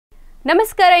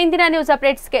ನಮಸ್ಕಾರ ಇಂದಿನ ನ್ಯೂಸ್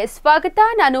ಅಪ್ಡೇಟ್ಸ್ಗೆ ಸ್ವಾಗತ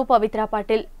ನಾನು ಪವಿತ್ರ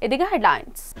ಪಾಟೀಲ್ ಇದೀಗ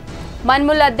ಹೆಡ್ಲೈನ್ಸ್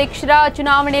ಮನ್ಮೂಲ ಅಧ್ಯಕ್ಷರ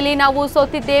ಚುನಾವಣೆಯಲ್ಲಿ ನಾವು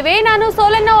ಸೋತಿದ್ದೇವೆ ನಾನು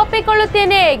ಸೋಲನ್ನು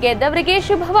ಒಪ್ಪಿಕೊಳ್ಳುತ್ತೇನೆ ಗೆದ್ದವರಿಗೆ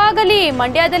ಶುಭವಾಗಲಿ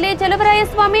ಮಂಡ್ಯದಲ್ಲಿ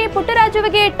ಚಲವರಾಯಸ್ವಾಮಿ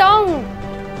ಪುಟ್ಟರಾಜುವಿಗೆ ಟಾಂಗ್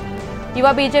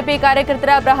ಯುವ ಬಿಜೆಪಿ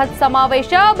ಕಾರ್ಯಕರ್ತರ ಬೃಹತ್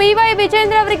ಸಮಾವೇಶ ಬಿವೈ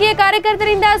ವಿಜೇಂದ್ರ ಅವರಿಗೆ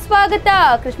ಕಾರ್ಯಕರ್ತರಿಂದ ಸ್ವಾಗತ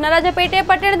ಕೃಷ್ಣರಾಜಪೇಟೆ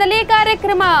ಪಟ್ಟಣದಲ್ಲಿ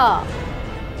ಕಾರ್ಯಕ್ರಮ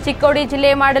ಚಿಕ್ಕೋಡಿ ಜಿಲ್ಲೆ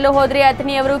ಮಾಡಲು ಹೋದ್ರೆ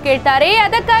ಅಥಣಿಯವರು ಕೇಳ್ತಾರೆ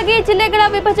ಅದಕ್ಕಾಗಿ ಜಿಲ್ಲೆಗಳ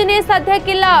ವಿಭಜನೆ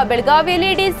ಸಾಧ್ಯಕ್ಕಿಲ್ಲ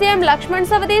ಬೆಳಗಾವಿಯಲ್ಲಿ ಡಿಸಿಎಂ ಲಕ್ಷ್ಮಣ್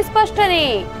ಸವದಿ ಸ್ಪಷ್ಟನೆ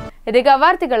ಇದೀಗ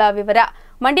ವಾರ್ತೆಗಳ ವಿವರ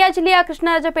ಮಂಡ್ಯ ಜಿಲ್ಲೆಯ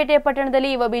ಕೃಷ್ಣರಾಜಪೇಟೆ ಪಟ್ಟಣದಲ್ಲಿ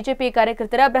ಯುವ ಬಿಜೆಪಿ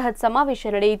ಕಾರ್ಯಕರ್ತರ ಬೃಹತ್ ಸಮಾವೇಶ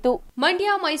ನಡೆಯಿತು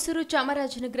ಮಂಡ್ಯ ಮೈಸೂರು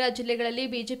ಚಾಮರಾಜನಗರ ಜಿಲ್ಲೆಗಳಲ್ಲಿ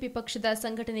ಬಿಜೆಪಿ ಪಕ್ಷದ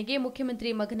ಸಂಘಟನೆಗೆ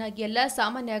ಮುಖ್ಯಮಂತ್ರಿ ಮಗನಾಗಿ ಅಲ್ಲ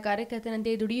ಸಾಮಾನ್ಯ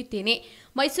ಕಾರ್ಯಕರ್ತನಂತೆ ದುಡಿಯುತ್ತೇನೆ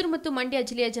ಮೈಸೂರು ಮತ್ತು ಮಂಡ್ಯ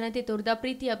ಜಿಲ್ಲೆಯ ಜನತೆ ತೋರಿದ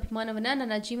ಪ್ರೀತಿ ಅಭಿಮಾನವನ್ನ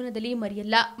ನನ್ನ ಜೀವನದಲ್ಲಿ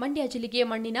ಮರೆಯಲ್ಲ ಮಂಡ್ಯ ಜಿಲ್ಲೆಗೆ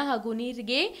ಮಣ್ಣಿನ ಹಾಗೂ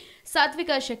ನೀರಿಗೆ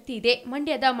ಸಾತ್ವಿಕ ಶಕ್ತಿ ಇದೆ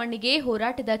ಮಂಡ್ಯದ ಮಣ್ಣಿಗೆ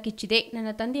ಹೋರಾಟದ ಕಿಚ್ಚಿದೆ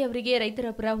ನನ್ನ ತಂದೆಯವರಿಗೆ ರೈತರ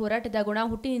ಪರ ಹೋರಾಟದ ಗುಣ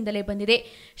ಹುಟ್ಟಿನಿಂದಲೇ ಬಂದಿದೆ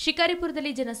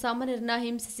ಶಿಕಾರಿಪುರದಲ್ಲಿ ಜನಸಾಮಾನ್ಯರನ್ನ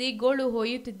ಹಿಂಸಿಸಿ ಗೋಳು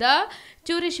ಹೊಯ್ಯುತ್ತಿದ್ದ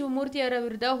ಚೂರಿ ಶಿವಮೂರ್ತಿಯವರ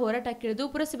ವಿರುದ್ಧ ಹೋರಾಟಕ್ಕಿಳಿದು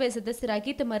ಪುರಸಭೆ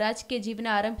ಸದಸ್ಯರಾಗಿ ತಮ್ಮ ರಾಜಕೀಯ ಜೀವನ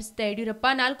ಆರಂಭಿಸಿದ ಯಡಿಯೂರಪ್ಪ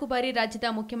 4 ಬಾರಿ ರಾಜ್ಯದ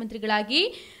ಮುಖ್ಯಮಂತ್ರಿಗಳಾಗಿ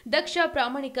ದಕ್ಷ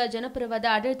ಪ್ರಾಮಾಣಿಕ ಜನಪರವಾದ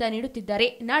ಆಡಳಿತ ನೀಡುತ್ತಿದ್ದಾರೆ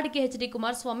ನಾಡಿಗೆ ಎಚ್ ಡಿ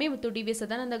ಕುಮಾರಸ್ವಾಮಿ ಮತ್ತು ಡಿವಿ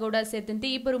ಸದಾನಂದಗೌಡ ಸೇರಿದಂತೆ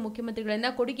ಇಬ್ಬರು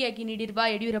ಮುಖ್ಯಮಂತ್ರಿಗಳನ್ನ ಕೊಡುಗೆಯಾಗಿ ನೀಡಿರುವ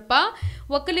ಯಡಿಯೂರಪ್ಪ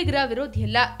ಒಕ್ಕಲಿಗರ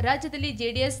ವಿರೋಧಿಯಲ್ಲ ರಾಜ್ಯದಲ್ಲಿ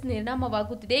ಜೆಡಿಎಸ್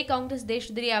ನಿರ್ನಾಮವಾಗುತ್ತಿದೆ ಕಾಂಗ್ರೆಸ್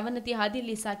ದೇಶದಲ್ಲಿ ಅವನತಿ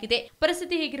ಹಾದಿಯಲ್ಲಿ ಸಾಗಿದೆ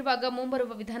ಪರಿಸ್ಥಿತಿ ಹೀಗಿರುವಾಗ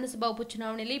ಮುಂಬರುವ ವಿಧಾನಸಭಾ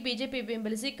ಉಪಚುನಾವಣೆಯಲ್ಲಿ ಬಿಜೆಪಿ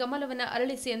ಬೆಂಬಲಿಸಿ ಕಮಲವನ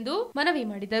ಅರಳಿಸಿ ಎಂದು ಮನವಿ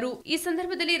ಮಾಡಿದರು ಈ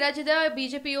ಸಂದರ್ಭದಲ್ಲಿ ರಾಜ್ಯದ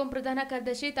ಬಿಜೆಪಿ ಪ್ರಧಾನ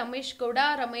ಕಾರ್ಯದರ್ಶಿ ತಮ್ಮೇಶ್ ಗೌಡ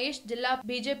ರಮೇಶ್ ಜಿಲ್ಲಾ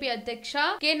ಬಿಜೆಪಿ ಅಧ್ಯಕ್ಷ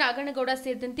ಕೆ ನಾಗನಗೌಡ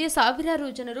ಸೇರಿದಂತೆ ಸಾವಿರಾರು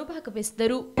ಜನರು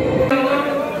ಭಾಗವಹಿಸಿದರು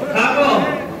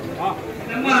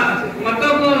ನಮ್ಮ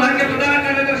ಮತ್ತೊಬ್ಬ ರಾಜ್ಯ ಪ್ರಧಾನ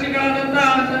ಕಾರ್ಯದರ್ಶಿಗಳಾದಂತಹ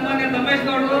ಸನ್ಮಾನ್ಯ ತಮ್ಮೇಶ್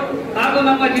ಗೌಡರು ಹಾಗೂ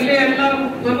ನಮ್ಮ ಜಿಲ್ಲೆಯ ಎಲ್ಲ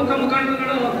ಪ್ರಮುಖ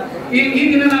ಮುಖಂಡರುಗಳು ಈ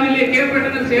ದಿನ ನಾವಿಲ್ಲಿ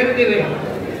ಕೇರ್ಪೇಟೆನಲ್ಲಿ ಸೇರಿದ್ದೇವೆ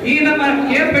ಈ ನಮ್ಮ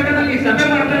ಕೇರ್ಪೇಟೆನಲ್ಲಿ ಸಭೆ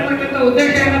ಮಾಡ್ತಾ ಇರ್ತಕ್ಕಂಥ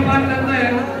ಉದ್ದೇಶ ಏನಪ್ಪಾ ಅಂತಂದ್ರೆ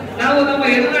ನಾವು ನಮ್ಮ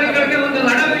ಎದುರಾಳಿಗಳಿಗೆ ಒಂದು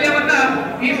ರಣವಿಲ್ಯವನ್ನ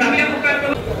ಈ ಸಭೆಯ ಮುಖಾಂತರ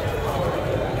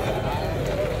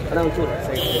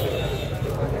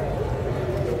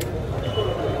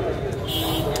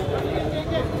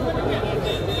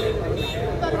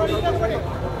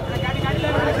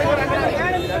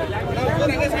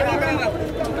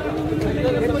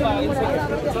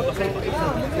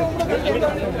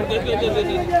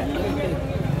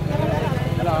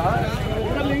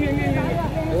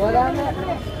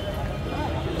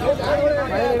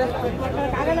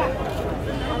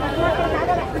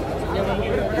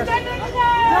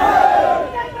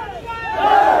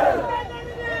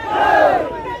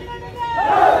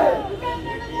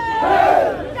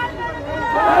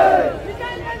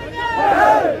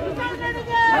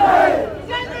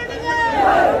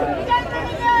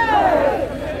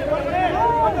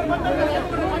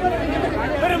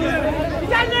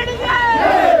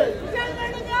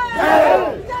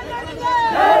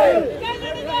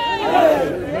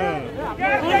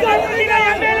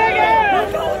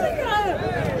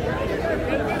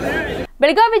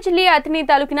ಬೆಳಗಾವಿ ಜಿಲ್ಲೆಯ ಅಥಣಿ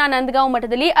ತಾಲೂಕಿನ ನಂದಗಾಂವ್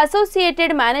ಮಠದಲ್ಲಿ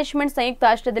ಅಸೋಸಿಯೇಟೆಡ್ ಮ್ಯಾನೇಜ್ಮೆಂಟ್ ಸಂಯುಕ್ತ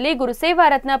ಆಶ್ರಯದಲ್ಲಿ ಗುರುಸೇವಾ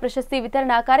ರತ್ನ ಪ್ರಶಸ್ತಿ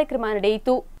ವಿತರಣಾ ಕಾರ್ಯಕ್ರಮ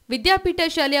ನಡೆಯಿತು ವಿದ್ಯಾಪೀಠ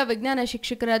ಶಾಲೆಯ ವಿಜ್ಞಾನ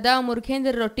ಶಿಕ್ಷಕರಾದ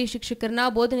ಮುರುಘೇಂದ್ರ ರೊಟ್ಟಿ ಶಿಕ್ಷಕರನ್ನ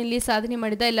ಬೋಧನೆಯಲ್ಲಿ ಸಾಧನೆ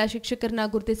ಮಾಡಿದ ಎಲ್ಲ ಶಿಕ್ಷಕರನ್ನ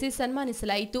ಗುರುತಿಸಿ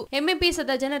ಸನ್ಮಾನಿಸಲಾಯಿತು ಎಂಎಂಪಿ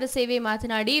ಸದಾ ಜನರ ಸೇವೆ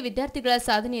ಮಾತನಾಡಿ ವಿದ್ಯಾರ್ಥಿಗಳ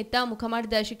ಸಾಧನೆಯತ್ತ ಮುಖ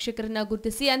ಮಾಡಿದ ಶಿಕ್ಷಕರನ್ನ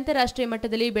ಗುರುತಿಸಿ ಅಂತಾರಾಷ್ಟ್ರೀಯ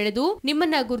ಮಟ್ಟದಲ್ಲಿ ಬೆಳೆದು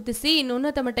ನಿಮ್ಮನ್ನ ಗುರುತಿಸಿ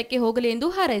ಇನ್ನುನ್ನತ ಮಟ್ಟಕ್ಕೆ ಹೋಗಲಿ ಎಂದು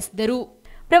ಹಾರೈಸಿದರು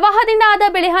ಪ್ರವಾಹದಿಂದ ಆದ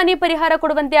ಬೆಳೆಹಾನಿ ಪರಿಹಾರ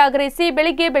ಕೊಡುವಂತೆ ಆಗ್ರಹಿಸಿ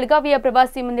ಬೆಳಗ್ಗೆ ಬೆಳಗಾವಿಯ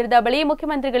ಪ್ರವಾಸಿ ಮಂದಿರದ ಬಳಿ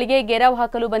ಮುಖ್ಯಮಂತ್ರಿಗಳಿಗೆ ಘೇರಾವ್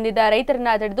ಹಾಕಲು ಬಂದಿದ್ದ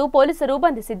ರೈತರನ್ನ ತಡೆದು ಪೊಲೀಸರು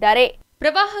ಬಂಧಿಸಿದ್ದಾರೆ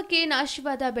ಪ್ರವಾಹಕ್ಕೆ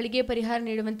ನಾಶವಾದ ಬೆಳೆಗೆ ಪರಿಹಾರ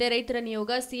ನೀಡುವಂತೆ ರೈತರ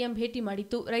ನಿಯೋಗ ಸಿಎಂ ಭೇಟಿ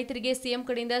ಮಾಡಿತ್ತು ರೈತರಿಗೆ ಸಿಎಂ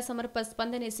ಕಡೆಯಿಂದ ಸಮರ್ಪಕ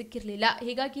ಸ್ಪಂದನೆ ಸಿಕ್ಕಿರಲಿಲ್ಲ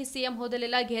ಹೀಗಾಗಿ ಸಿಎಂ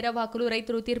ಹೋದಲೆಲ್ಲ ಘೇರಾವ್ ಹಾಕಲು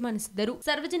ರೈತರು ತೀರ್ಮಾನಿಸಿದ್ದರು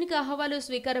ಸಾರ್ವಜನಿಕ ಅಹವಾಲು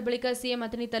ಸ್ವೀಕಾರ ಬಳಿಕ ಸಿಎಂ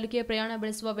ಅಥಣಿ ತಾಲೂಕಿಗೆ ಪ್ರಯಾಣ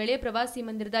ಬೆಳೆಸುವ ವೇಳೆ ಪ್ರವಾಸಿ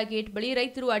ಮಂದಿರದ ಗೇಟ್ ಬಳಿ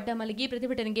ರೈತರು ಅಡ್ಡ ಮಲಗಿ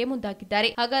ಪ್ರತಿಭಟನೆಗೆ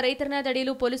ಮುಂದಾಗಿದ್ದಾರೆ ಆಗ ರೈತರನ್ನ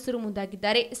ತಡೆಯಲು ಪೊಲೀಸರು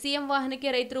ಮುಂದಾಗಿದ್ದಾರೆ ಸಿಎಂ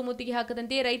ವಾಹನಕ್ಕೆ ರೈತರು ಮುತ್ತಿಗೆ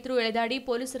ಹಾಕದಂತೆ ರೈತರು ಎಳೆದಾಡಿ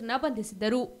ಪೊಲೀಸರನ್ನ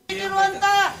ಬಂಧಿಸಿದ್ದರು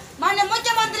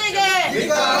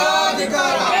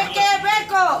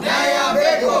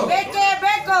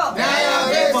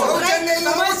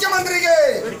ಮುಖ್ಯಮಂತ್ರಿಗೆ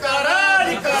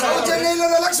ಸೌಜನ್ಯ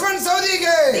ಇಲ್ಲದ ಲಕ್ಷ್ಮಣ್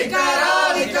ಸವದಿಗೆ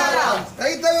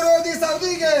ರೈತ ವಿರೋಧಿ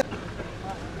ಸವದಿಗೆ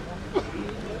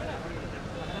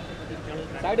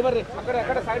ಸೈಡ್ ಬರ್ರಿ ಆ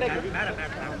ಕಡೆ ಸೈಡ್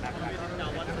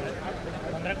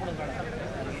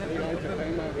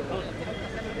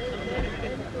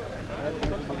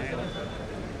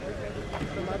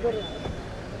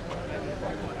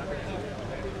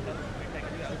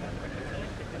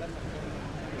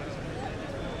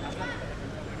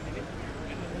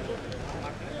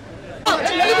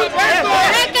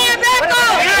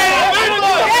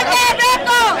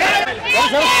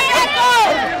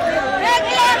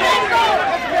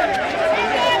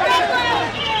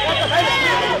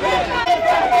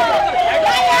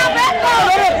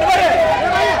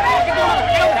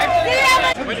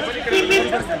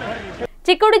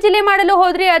ಚಿಕ್ಕೋಡಿ ಜಿಲ್ಲೆ ಮಾಡಲು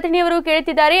ಹೋದ್ರೆ ಅಥಣಿಯವರು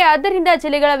ಕೇಳುತ್ತಿದ್ದಾರೆ, ಆದ್ದರಿಂದ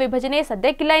ಜಿಲ್ಲೆಗಳ ವಿಭಜನೆ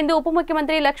ಸದ್ಯಕ್ಕಿಲ್ಲ ಎಂದು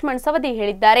ಉಪಮುಖ್ಯಮಂತ್ರಿ ಲಕ್ಷ್ಮಣ ಸವದಿ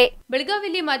ಹೇಳಿದ್ದಾರೆ.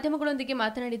 ಬೆಳಗಾವಿಯಲ್ಲಿ ಮಾಧ್ಯಮಗಳೊಂದಿಗೆ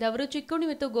ಮಾತನಾಡಿದ ಅವರು, ಚಿಕ್ಕೋಡಿ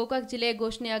ಮತ್ತು ಗೋಕಾಕ್ ಜಿಲ್ಲೆಯ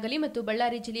ಘೋಷಣೆಯಾಗಲಿ ಮತ್ತು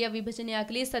ಬಳ್ಳಾರಿ ಜಿಲ್ಲೆಯ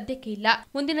ವಿಭಜನೆಯಾಗಲಿ ಸದ್ಯಕ್ಕೆ ಇಲ್ಲ.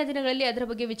 ಮುಂದಿನ ದಿನಗಳಲ್ಲಿ ಅದರ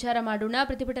ಬಗ್ಗೆ ವಿಚಾರ ಮಾಡೋಣ.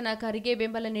 ಪ್ರತಿಭಟನಾಕಾರರಿಗೆ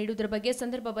ಬೆಂಬಲ ನೀಡುವುದರ ಬಗ್ಗೆ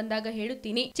ಸಂದರ್ಭ ಬಂದಾಗ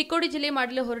ಹೇಳುತ್ತೀನಿ. ಚಿಕ್ಕೋಡಿ ಜಿಲ್ಲೆ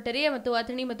ಮಾಡಲು ಹೊರಟರೆ ಮತ್ತು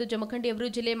ಅಥಣಿ ಮತ್ತು ಜಮಖಂಡಿಯವರು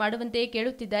ಜಿಲ್ಲೆ ಮಾಡುವಂತೆ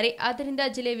ಕೇಳುತ್ತಿದ್ದಾರೆ, ಆದ್ದರಿಂದ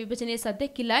ಜಿಲ್ಲೆ ವಿಭಜನೆ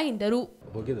ಸದ್ಯಕ್ಕಿಲ್ಲ ಎಂದರು.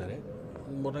 ಹೋಗಿದ್ದಾರೆ,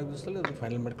 3-4 ದಿವಸದಲ್ಲಿ ಅದು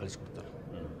ಫೈನಲ್ ಮಾಡಿ ಕಳಿಸ್ಕೊಡ್ತಾರೆ.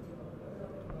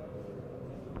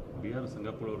 ಬಿಹಾರ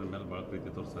ಸಂಗಾಪುರ ಅವ್ರ ಮೇಲೆ ಭಾಳ ಪ್ರೀತಿ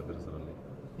ತೋರಿಸ್ತಾರೆ ಸರ್. ಅಲ್ಲಿ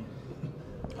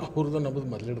ಅವ್ರದ್ದು ನಮ್ಮದು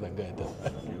ಮೊದಲಿಡ್ದಂಗೆ ಆಯ್ತು.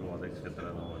 ನೀವು ಅದೇ ಕ್ಷೇತ್ರ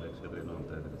ನಾವು ಅದೇ ಕ್ಷೇತ್ರ ಏನೋ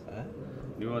ಅಂತ ಇದ್ದೀರಿ ಸರ್.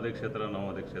 ನೀವು ಅದೇ ಕ್ಷೇತ್ರ ನಾವು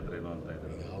ಅದೇ ಕ್ಷೇತ್ರ ಏನೋ ಅಂತ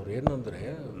ಇದ್ದೀರಿ. ಅವ್ರು ಏನು ಅಂದರೆ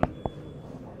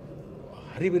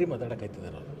ಹರಿಬರಿ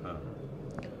ಮಾತಾಡೋಕ್ಕಾಯ್ತಿದ್ದಾರೆ ಅವರು.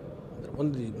 ಅಂದರೆ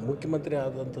ಒಂದು ಮುಖ್ಯಮಂತ್ರಿ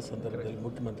ಆದಂಥ ಸಂದರ್ಭದಲ್ಲಿ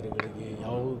ಮುಖ್ಯಮಂತ್ರಿಗಳಿಗೆ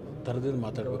ಯಾವ ಥರದಿಂದ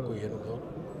ಮಾತಾಡಬೇಕು ಏನು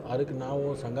ಅದಕ್ಕೆ ನಾವು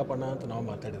ಸಂಗಪ್ಪಣ್ಣ ಅಂತ ನಾವು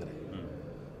ಮಾತಾಡಿದರೆ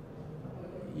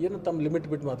ಏನು ತಮ್ಮ ಲಿಮಿಟ್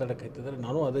ಬಿಟ್ಟು ಮಾತಾಡೋಕ್ಕಾಯ್ತಿದ್ದಾರೆ.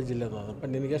 ನಾನು ಅದೇ ಜಿಲ್ಲೆ ಅದಪ್ಪ,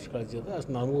 ನಿನಗೆ ಎಷ್ಟು ಕಾಳಜಿ ಅದ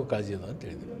ಅಷ್ಟು ನನಗೂ ಕಾಳಜಿ ಅದ ಅಂತ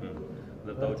ಹೇಳಿದ್ವಿ.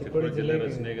 ಚಿಕ್ಕೋಡಿ ಜಿಲ್ಲೆ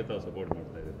ರಚನೆಗೆ ತಾವು ಸಪೋರ್ಟ್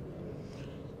ಮಾಡ್ತಾ ಇದ್ದೀವಿ.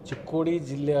 ಚಿಕ್ಕೋಡಿ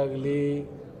ಜಿಲ್ಲೆ ಆಗಲಿ,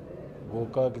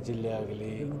 ಗೋಕಾಕ್ ಜಿಲ್ಲೆ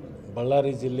ಆಗಲಿ,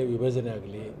 ಬಳ್ಳಾರಿ ಜಿಲ್ಲೆ ವಿಭಜನೆ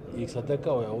ಆಗಲಿ ಈಗ ಸದ್ಯಕ್ಕೆ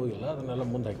ಯಾವೂ ಇಲ್ಲ. ಅದನ್ನೆಲ್ಲ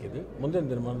ಮುಂದೆ ಹಾಕಿದ್ವಿ. ಮುಂದಿನ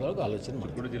ದಿನಮಾನದೊಳಗೆ ಆಲೋಚನೆ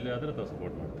ಮಾಡಿ. ಚಿಕ್ಕೋಡಿ ಜಿಲ್ಲೆ ಆದರೆ ತಾವು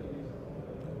ಸಪೋರ್ಟ್ ಮಾಡ್ತೀವಿ.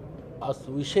 ಆ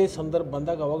ವಿಷಯ ಸಂದರ್ಭ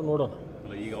ಬಂದಾಗ ಅವಾಗ ನೋಡೋಣ.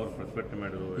 ಈಗ ಅವ್ರು ಪ್ರತಿಭಟನೆ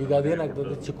ಮಾಡಿದ್ರು. ಈಗ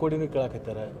ಅದೇನಾಗ್ತದೆ, ಚಿಕ್ಕೋಡಿನೂ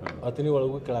ಕೇಳಾಕತ್ತಾರೆ, ಅಥಣಿ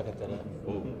ಒಳಗೂ ಕೇಳಾಕತ್ತಾರೆ.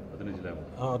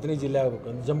 ಅಥಣಿ ಜಿಲ್ಲೆ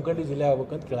ಆಗ್ಬೇಕಂತ, ಜಮಖಂಡಿ ಜಿಲ್ಲೆ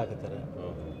ಆಗ್ಬೇಕಂತ ಕೇಳಾಕತ್ತಾರೆ.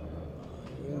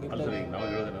 ನಾವು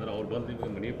ಹೇಳೋದೇನಂದ್ರೆ ಅವ್ರು ಬಂದು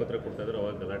ಮನವಿ ಪತ್ರ ಕೊಡ್ತಾ ಇದ್ರೆ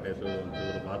ಅವಾಗ ಗಲಾಟೆ ಆಯಿತು,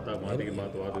 ಮಾತಿಗೆ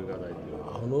ಮಾತು ವಾದ ವಿವಾದ ಆಯಿತು.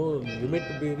 ಅವನು ಲಿಮಿಟ್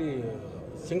ಮೀರಿ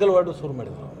ಸಿಂಗಲ್ ವರ್ಡು ಶುರು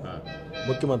ಮಾಡಿದ್ರು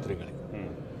ಮುಖ್ಯಮಂತ್ರಿಗಳಿಗೆ.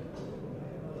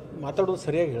 ಮಾತಾಡೋದು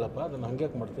ಸರಿಯಾಗಿ ಹೇಳಪ್ಪ, ಅದನ್ನು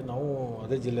ಹಂಗ್ಯಾಕೆ ಮಾಡ್ತೀವಿ, ನಾವು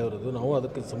ಅದೇ ಜಿಲ್ಲೆಯವರದು, ನಾವು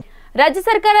ಅದಕ್ಕೆ ರಾಜ್ಯ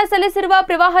ಸರ್ಕಾರ ಸಲ್ಲಿಸಿರುವ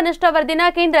ಪ್ರವಾಹ ನಷ್ಟ ವರದಿನ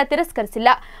ಕೇಂದ್ರ ತಿರಸ್ಕರಿಸಿಲ್ಲ,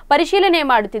 ಪರಿಶೀಲನೆ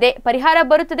ಮಾಡುತ್ತಿದೆ. ಪರಿಹಾರ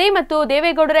ಬರುತ್ತದೆ ಮತ್ತು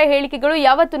ದೇವೇಗೌಡರ ಹೇಳಿಕೆಗಳು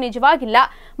ಯಾವತ್ತೂ ನಿಜವಾಗಿಲ್ಲ.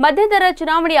 ಮಧ್ಯಂತರ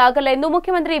ಚುನಾವಣೆ ಆಗಲ್ಲ ಎಂದು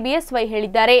ಮುಖ್ಯಮಂತ್ರಿ ಬಿಎಸ್ವೈ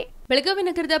ಹೇಳಿದ್ದಾರೆ. ಬೆಳಗಾವಿ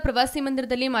ನಗರದ ಪ್ರವಾಸಿ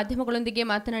ಮಂದಿರದಲ್ಲಿ ಮಾಧ್ಯಮಗಳೊಂದಿಗೆ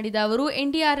ಮಾತನಾಡಿದ ಅವರು,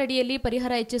 ಎನ್ಡಿಆರ್ ಅಡಿಯಲ್ಲಿ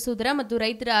ಪರಿಹಾರ ಹೆಚ್ಚಿಸುವುದರ ಮತ್ತು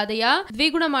ರೈತರ ಆದಾಯ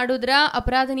ದ್ವಿಗುಣ ಮಾಡುವುದರ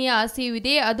ಅಪರಾಧನೀಯ ಆಸೆಯೂ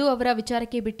ಇದೆ. ಅದು ಅವರ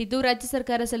ವಿಚಾರಕ್ಕೆ ಬಿಟ್ಟಿದ್ದು. ರಾಜ್ಯ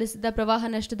ಸರ್ಕಾರ ಸಲ್ಲಿಸಿದ ಪ್ರವಾಹ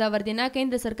ನಷ್ಟದ ವರದಿನ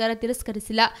ಕೇಂದ್ರ ಸರ್ಕಾರ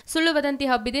ತಿರಸ್ಕರಿಸಿಲ್ಲ. ಸುಳ್ಳು ವದಂತಿ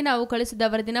ಹಬ್ಬಿದೆ. ನಾವು ಕಳಿಸಿದ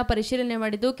ವರದಿನ ಪರಿಶೀಲನೆ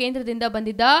ಮಾಡಿದ್ದು ಕೇಂದ್ರದಿಂದ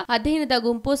ಬಂದಿದ್ದ ಅಧ್ಯಯನದ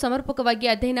ಗುಂಪು ಸಮರ್ಪಕವಾಗಿ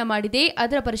ಅಧ್ಯಯನ ಮಾಡಿದೆ.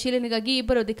 ಅದರ ಪರಿಶೀಲನೆಗಾಗಿ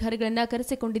 2 ಅಧಿಕಾರಿಗಳನ್ನ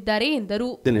ಕರೆಸಿಕೊಂಡಿದ್ದಾರೆ ಎಂದರು.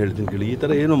 ಈ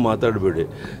ತರ ಏನು ಮಾತಾಡಬೇಡಿ.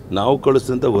 ನಾವು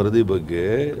ಕಳಿಸಿದಂಥ ವರದಿ ಬಗ್ಗೆ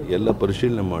ಎಲ್ಲ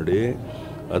ಪರಿಶೀಲನೆ ಮಾಡಿ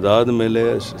ಅದಾದ ಮೇಲೆ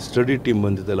ಸ್ಟಡಿ ಟೀಮ್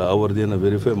ಬಂದಿದ್ದಲ್ಲ, ಆ ವರದಿಯನ್ನು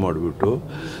ವೆರಿಫೈ ಮಾಡಿಬಿಟ್ಟು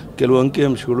ಕೆಲವು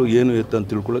ಅಂಕಿಅಂಶಗಳು ಏನು ಎತ್ತ ಅಂತ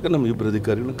ತಿಳ್ಕೊಳ್ಳೋಕೆ ನಮ್ಮ 2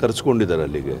 ಅಧಿಕಾರಿಗಳನ್ನ ಕರೆಸ್ಕೊಂಡಿದ್ದಾರೆ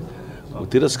ಅಲ್ಲಿಗೆ.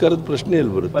 ತಿರಸ್ಕಾರದ ಪ್ರಶ್ನೆ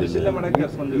ಎಲ್ಲಿ ಬರುತ್ತೆ?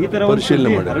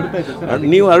 ಪರಿಶೀಲನೆ ಮಾಡಿ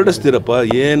ನೀವು ಹರಡಿಸ್ತೀರಪ್ಪ,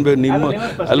 ಏನು ಬೇಕು ನಿಮ್ಮ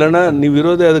ಅಲ್ಲಣ್ಣ, ನೀವು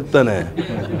ಇರೋದೇ ಅದಕ್ಕೆ ತಾನೆ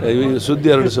ಸುದ್ದಿ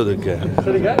ಹರಡಿಸೋದಕ್ಕೆ.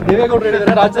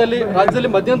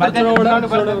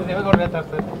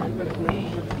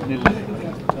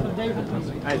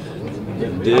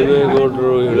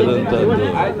 ದೇವೇಗೌಡರು ಹೇಳಿದಂಥದ್ದು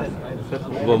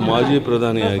ಒಬ್ಬ ಮಾಜಿ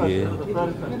ಪ್ರಧಾನಿಯಾಗಿ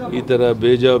ಈ ಥರ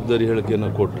ಬೇಜವಾಬ್ದಾರಿ ಹೇಳಿಕೆಯನ್ನು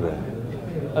ಕೊಟ್ಟರೆ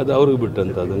ಅದು ಅವ್ರಿಗೆ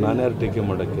ಬಿಟ್ಟಂಥದ್ದು. ನಾನ್ಯಾರು ಟೀಕೆ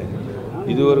ಮಾಡೋಕ್ಕೆ?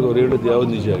 ಇದುವರೆಗೂ ಅವ್ರು ಹೇಳೋದು ಯಾವ್ದು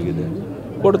ನಿಜ ಆಗಿದೆ?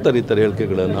 ಕೊಡ್ತಾರೆ ಈ ಥರ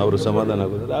ಹೇಳಿಕೆಗಳನ್ನು, ಅವರು ಸಮಾಧಾನ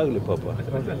ಆಗೋದ್ರೆ ಆಗಲಿ ಪಾಪ.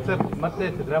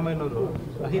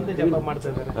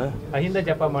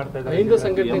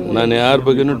 ನಾನು ಯಾರ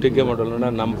ಬಗ್ಗೆನೂ ಟೀಕೆ ಮಾಡಲ್ಲ.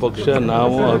 ನಮ್ಮ ಪಕ್ಷ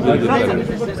ನಾವು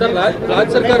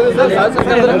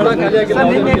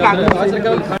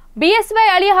ಬಿಎಸ್ವೈ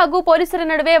ಅಳಿ ಹಾಗೂ ಪೊಲೀಸರ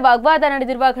ನಡುವೆ ವಾಗ್ವಾದ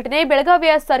ನಡೆದಿರುವ ಘಟನೆ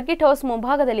ಬೆಳಗಾವಿಯ ಸರ್ಕಿಟ್ ಹೌಸ್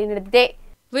ಮುಂಭಾಗದಲ್ಲಿ ನಡೆದಿದೆ.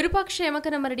 ವಿರೂಪಾಕ್ಷ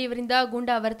ಯಮಕನ ಮರಡಿಯವರಿಂದ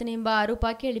ಗೂಂಡಾ ವರ್ತನೆ ಎಂಬ ಆರೋಪ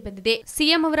ಕೇಳಿಬಂದಿದೆ.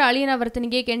 ಸಿಎಂ ಅವರ ಅಳಿಯನ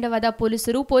ವರ್ತನೆಗೆ ಕೆಂಡವಾದ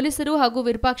ಪೊಲೀಸರು ಹಾಗೂ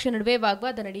ವಿರೂಪಾಕ್ಷ ನಡುವೆ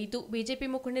ವಾಗ್ವಾದ ನಡೆಯಿತು. ಬಿಜೆಪಿ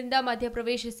ಮುಖಂಡರಿಂದ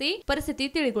ಮಧ್ಯಪ್ರವೇಶಿಸಿ ಪರಿಸ್ಥಿತಿ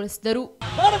ತಿಳಿಗೊಳಿಸಿದರು.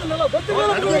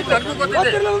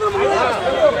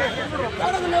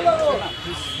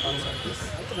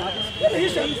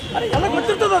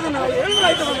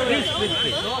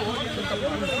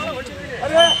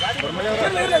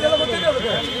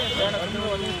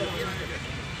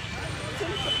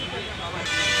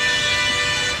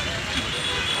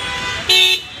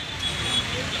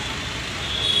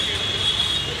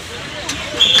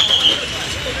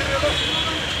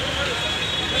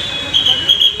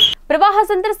 ಪ್ರವಾಹ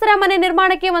ಸಂತ್ರಸ್ತರ ಮನೆ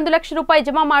ನಿರ್ಮಾಣಕ್ಕೆ 1 ಲಕ್ಷ ರೂಪಾಯಿ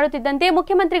ಜಮಾ ಮಾಡುತ್ತಿದ್ದಂತೆ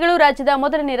ಮುಖ್ಯಮಂತ್ರಿಗಳು ರಾಜ್ಯದ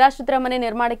ಮೊದಲ ನಿರಾಶ್ರಿತರ ಮನೆ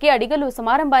ನಿರ್ಮಾಣಕ್ಕೆ ಅಡಿಗಲ್ಲು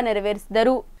ಸಮಾರಂಭ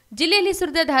ನೆರವೇರಿಸಿದರು. ಜಿಲ್ಲೆಯಲ್ಲಿ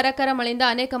ಸುರಿದ ಧಾರಾಕಾರ ಮಳೆಯಿಂದ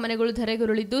ಅನೇಕ ಮನೆಗಳು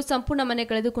ಧರೆಗುರುಳಿದ್ದು ಸಂಪೂರ್ಣ ಮನೆ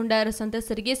ಕಳೆದುಕೊಂಡ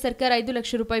ಸಂತ್ರಸ್ತರಿಗೆ ಸರ್ಕಾರ 5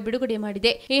 ಲಕ್ಷ ರೂಪಾಯಿ ಬಿಡುಗಡೆ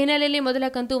ಮಾಡಿದೆ. ಈ ಹಿನ್ನೆಲೆಯಲ್ಲಿ ಮೊದಲ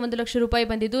ಕಂತು 1 ಲಕ್ಷ ರೂಪಾಯಿ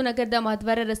ಬಂದಿದ್ದು ನಗರದ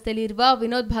ಮಹದ್ವಾರ ರಸ್ತೆಯಲ್ಲಿ ಇರುವ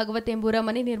ವಿನೋದ್ ಭಾಗವತ್ ಎಂಬುವರ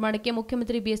ಮನೆ ನಿರ್ಮಾಣಕ್ಕೆ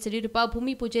ಮುಖ್ಯಮಂತ್ರಿ ಬಿಎಸ್ ಯಡಿಯೂರಪ್ಪ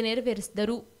ಭೂಮಿ ಪೂಜೆ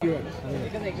ನೆರವೇರಿಸಿದರು.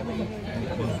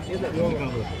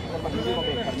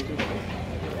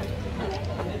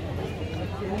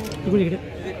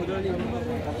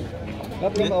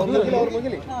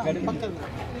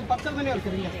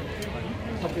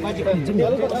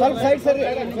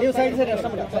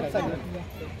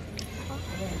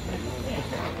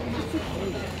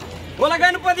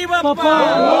 ಗಣಪತಿ ಬಾಪ್ಪ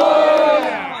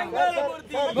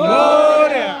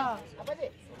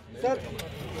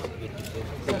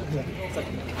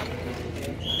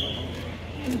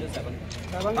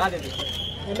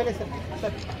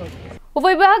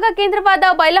ಉಪವಿಭಾಗ ಕೇಂದ್ರವಾದ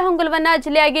ಬೈಲಹೊಂಗಲವನ್ನ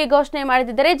ಜಿಲ್ಲೆಯಾಗಿ ಘೋಷಣೆ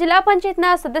ಮಾಡದಿದ್ದರೆ ಜಿಲ್ಲಾ ಪಂಚಾಯತ್ನ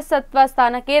ಸದಸ್ಯತ್ವ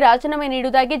ಸ್ಥಾನಕ್ಕೆ ರಾಜೀನಾಮೆ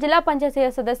ನೀಡುವುದಾಗಿ ಜಿಲ್ಲಾ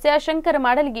ಪಂಚಾಯತ್ ಸದಸ್ಯ ಶಂಕರ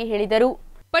ಮಾಡಲಿಗಿ ಹೇಳಿದರು.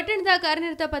 ಪಟ್ಟಣದ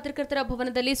ಕಾರ್ಯನಿರತ ಪತ್ರಕರ್ತರ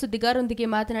ಭವನದಲ್ಲಿ ಸುದ್ದಿಗಾರರೊಂದಿಗೆ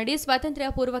ಮಾತನಾಡಿ ಸ್ವಾತಂತ್ರ್ಯ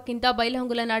ಪೂರ್ವಕ್ಕಿಂತ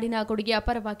ಬೈಲಹೊಂಗಲ ನಾಡಿನ ಕೊಡುಗೆ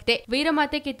ಅಪಾರವಾಗಿದೆ.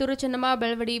 ವೀರಮಾತೆ ಕಿತ್ತೂರು ಚೆನ್ನಮ್ಮ,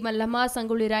 ಬೆಳವಡಿ ಮಲ್ಲಮ್ಮ,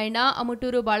 ಸಂಗೊಳ್ಳಿ ರಾಯಣ್ಣ,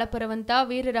 ಅಮಟೂರು ಬಾಳಪರವಂತ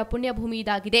ವೀರರ ಪುಣ್ಯಭೂಮಿ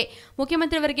ಇದಾಗಿದೆ.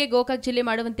 ಮುಖ್ಯಮಂತ್ರಿಯವರಿಗೆ ಗೋಕಾಕ್ ಜಿಲ್ಲೆ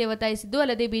ಮಾಡುವಂತೆ ಒತ್ತಾಯಿಸಿದ್ದು,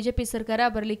 ಅಲ್ಲದೆ ಬಿಜೆಪಿ ಸರ್ಕಾರ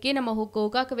ಬರಲಿಕ್ಕೆ ನಮ್ಮ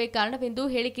ಗೋಕಾಕವೇ ಕಾರಣವೆಂದು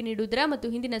ಹೇಳಿಕೆ ನೀಡುವುದರ ಮತ್ತು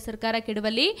ಹಿಂದಿನ ಸರ್ಕಾರ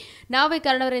ಕೆಡುವಲ್ಲಿ ನಾವೇ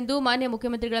ಕಾರಣವರೆಂದು ಮಾನ್ಯ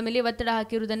ಮುಖ್ಯಮಂತ್ರಿಗಳ ಮೇಲೆ ಒತ್ತಡ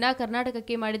ಹಾಕಿರುವುದನ್ನ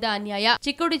ಕರ್ನಾಟಕಕ್ಕೆ ಮಾಡಿದ ಅನ್ಯಾಯ.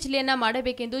 ಚಿಕ್ಕೋಡಿ ಜಿಲ್ಲೆಯನ್ನ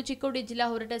ಮಾಡಬೇಕೆಂದು ಚಿಕ್ಕೋಡಿ ಜಿಲ್ಲಾ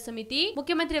ಹೋರಾಟ ಸಮಿತಿ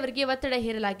ಮುಖ್ಯಮಂತ್ರಿಯವರಿಗೆ ಒತ್ತಡ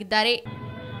ಹೇರಲಾಗಿದ್ದಾರೆ.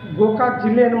 ಗೋಕಾಕ್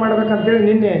ಜಿಲ್ಲೆಯನ್ನು ಮಾಡಬೇಕಂತೇಳಿ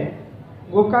ನಿನ್ನೆ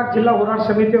ಗೋಕಾಕ್ ಜಿಲ್ಲಾ ಹೋರಾಟ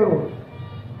ಸಮಿತಿಯವರು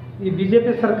ಈ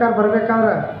ಬಿಜೆಪಿ ಸರ್ಕಾರ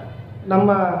ಬರಬೇಕಾದ್ರೆ ನಮ್ಮ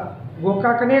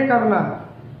ಗೋಕಾಕನೇ ಕಾರಣ,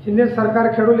 ಹಿಂದಿನ ಸರ್ಕಾರ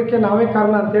ಕೆಡಲಿಕ್ಕೆ ನಾವೇ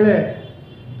ಕಾರಣ ಅಂತೇಳಿ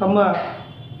ತಮ್ಮ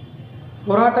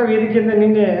ಹೋರಾಟ ವೇದಿಕೆಯಿಂದ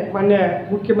ನಿನ್ನೆ ಮಾನ್ಯ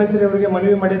ಮುಖ್ಯಮಂತ್ರಿಯವರಿಗೆ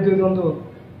ಮನವಿ ಮಾಡಿದ್ದು ಇದೊಂದು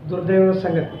ದುರ್ದೈವದ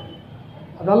ಸಂಗತಿ.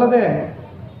 ಅದಲ್ಲದೆ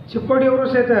ಚಿಕ್ಕೋಡಿಯವರು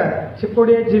ಸಹಿತ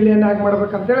ಚಿಕ್ಕೋಡಿ ಜಿಲ್ಲೆಯನ್ನು ಆಗಿ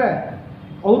ಮಾಡಬೇಕಂತೇಳಿ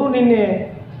ಅವರು ನಿನ್ನೆ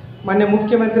ಮಾನ್ಯ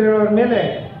ಮುಖ್ಯಮಂತ್ರಿಗಳ ಮೇಲೆ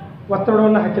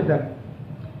ಒತ್ತಡವನ್ನು ಹಾಕಿದ್ದಾರೆ.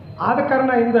 ಆದ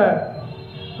ಕಾರಣದಿಂದ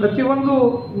ಪ್ರತಿಯೊಂದು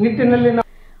ನಿಟ್ಟಿನಲ್ಲಿ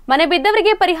ಮನೆ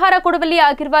ಬಿದ್ದವರಿಗೆ ಪರಿಹಾರ ಕೊಡುವಲ್ಲಿ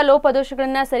ಆಗಿರುವ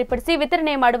ಲೋಪದೋಷಗಳನ್ನು ಸರಿಪಡಿಸಿ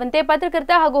ವಿತರಣೆ ಮಾಡುವಂತೆ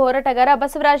ಪತ್ರಕರ್ತ ಹಾಗೂ ಹೋರಾಟಗಾರ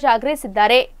ಬಸವರಾಜ್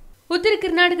ಆಗ್ರಹಿಸಿದ್ದಾರೆ. ಉತ್ತರ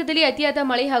ಕರ್ನಾಟಕದಲ್ಲಿ ಅತಿಯಾದ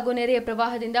ಮಳೆ ಹಾಗೂ ನೆರೆಯ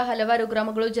ಪ್ರವಾಹದಿಂದ ಹಲವಾರು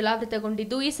ಗ್ರಾಮಗಳು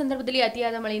ಜಲಾವೃತಗೊಂಡಿದ್ದು, ಈ ಸಂದರ್ಭದಲ್ಲಿ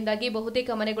ಅತಿಯಾದ ಮಳೆಯಿಂದಾಗಿ ಬಹುತೇಕ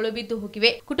ಮನೆಗಳು ಬಿದ್ದು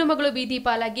ಹೋಗಿವೆ. ಕುಟುಂಬಗಳು ಬೀದಿ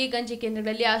ಪಾಲಾಗಿ ಗಂಜಿ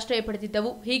ಕೇಂದ್ರಗಳಲ್ಲಿ ಆಶ್ರಯ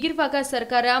ಪಡೆದಿದ್ದವು. ಹೀಗಿರುವಾಗ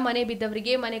ಸರ್ಕಾರ ಮನೆ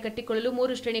ಬಿದ್ದವರಿಗೆ ಮನೆ ಕಟ್ಟಿಕೊಳ್ಳಲು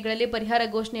 3 ಶ್ರೇಣಿಗಳಲ್ಲಿ ಪರಿಹಾರ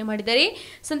ಘೋಷಣೆ ಮಾಡಿದರೆ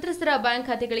ಸಂತ್ರಸ್ತರ ಬ್ಯಾಂಕ್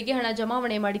ಖಾತೆಗಳಿಗೆ ಹಣ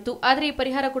ಜಮಾವಣೆ ಮಾಡಿತು. ಆದರೆ ಈ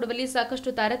ಪರಿಹಾರ ಕೊಡುವಲ್ಲಿ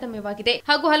ಸಾಕಷ್ಟು ತಾರತಮ್ಯವಾಗಿದೆ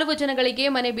ಹಾಗೂ ಹಲವು ಜನಗಳಿಗೆ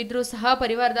ಮನೆ ಬಿದ್ದರೂ ಸಹ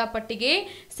ಪರಿವಾರದ ಪಟ್ಟಿಗೆ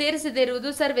ಸೇರಿಸದೇ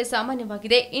ಇರುವುದು ಸರ್ವೇ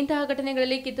ಸಾಮಾನ್ಯವಾಗಿದೆ. ಇಂತಹ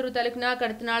ಘಟನೆಗಳಲ್ಲಿ ಕಿತ್ತೂರು ತಾಲೂಕಿನ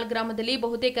ಕಡತನಾಳ್ ಗ್ರಾಮದಲ್ಲಿ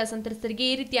ಬಹುತೇಕ ಸಂತ್ರಸ್ತರಿಗೆ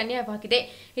ಈ ರೀತಿ ಅನ್ಯಾಯ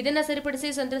ಇದನ್ನ ಸರಿಪಡಿಸಿ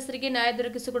ಸಂತ್ರಸ್ತರಿಗೆ ನ್ಯಾಯ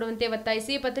ದೊರಕಿಸಿಕೊಡುವಂತೆ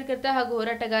ಒತ್ತಾಯಿಸಿ ಪತ್ರಕರ್ತ ಹಾಗೂ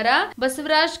ಹೋರಾಟಗಾರ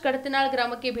ಬಸವರಾಜ್ ಕಡತನಾಳ್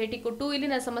ಗ್ರಾಮಕ್ಕೆ ಭೇಟಿ ಕೊಟ್ಟು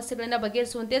ಇಲ್ಲಿನ ಸಮಸ್ಯೆಗಳನ್ನು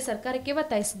ಬಗೆಹರಿಸುವಂತೆ ಸರ್ಕಾರಕ್ಕೆ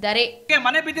ಒತ್ತಾಯಿಸಿದ್ದಾರೆ.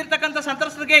 ಮನೆ ಬಿದ್ದಿರ್ತಕ್ಕಂಥ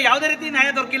ಸಂತ್ರಸ್ತರಿಗೆ ಯಾವುದೇ ರೀತಿ ನ್ಯಾಯ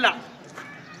ದೊರಕಿಲ್ಲ.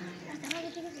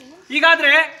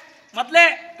 ಈಗಾದ್ರೆ ಮೊದಲೇ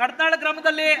ಕಡತನಾಳ್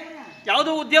ಗ್ರಾಮದಲ್ಲಿ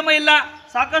ಯಾವುದೂ ಉದ್ಯಮ ಇಲ್ಲ,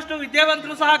 ಸಾಕಷ್ಟು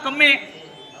ವಿದ್ಯಾವಂತರು ಸಹ ಕಮ್ಮಿ,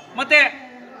 ಮತ್ತೆ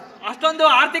ಅಷ್ಟೊಂದು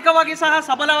ಆರ್ಥಿಕವಾಗಿ ಸಹ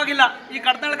ಸಬಲವಾಗಿಲ್ಲ. ಈ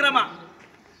ಕಡತನಾಳ್ ಗ್ರಾಮ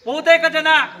ಬಹುತೇಕ ಜನ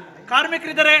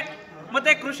ಕಾರ್ಮಿಕರಿದ್ದಾರೆ,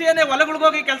 ಮತ್ತೆ ಕೃಷಿಯನ್ನೇ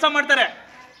ಹೊಲಗಳಿಗೋಗಿ ಕೆಲಸ ಮಾಡ್ತಾರೆ.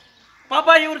 ಪಾಪ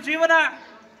ಇವ್ರ ಜೀವನ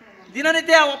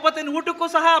ದಿನನಿತ್ಯ ಒಪ್ಪತ್ತಿನ ಊಟಕ್ಕೂ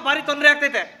ಸಹ ಭಾರಿ ತೊಂದರೆ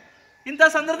ಆಗ್ತೈತೆ. ಇಂಥ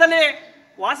ಸಂದರ್ಭದಲ್ಲಿ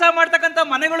ವಾಸ ಮಾಡ್ತಕ್ಕಂಥ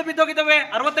ಮನೆಗಳು ಬಿದ್ದೋಗಿದ್ದಾವೆ,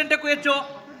 68ಕ್ಕೂ ಹೆಚ್ಚು.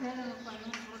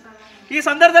 ಈ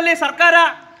ಸಂದರ್ಭದಲ್ಲಿ ಸರ್ಕಾರ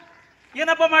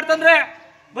ಏನಪ್ಪ ಮಾಡ್ತಂದ್ರೆ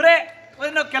ಬರೇ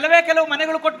ಕೆಲವು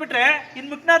ಮನೆಗಳು ಕೊಟ್ಬಿಟ್ರೆ ಇನ್ನು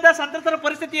ಮಿಕ್ನಾದ ಸಂತ್ರಸ್ತರ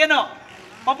ಪರಿಸ್ಥಿತಿ ಏನು,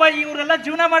 ಪಾಪ ಇವರೆಲ್ಲ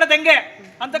ಜೀವನ ಮಾಡೋದು ಹೆಂಗೆ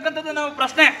ಅಂತಕ್ಕಂಥದ್ದು ನಾವು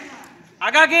ಪ್ರಶ್ನೆ.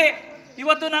 ಹಾಗಾಗಿ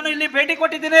ಇವತ್ತು ನಾನು ಇಲ್ಲಿ ಭೇಟಿ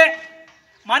ಕೊಟ್ಟಿದ್ದೀನಿ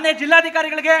ಮಾನ್ಯ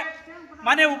ಜಿಲ್ಲಾಧಿಕಾರಿಗಳಿಗೆ,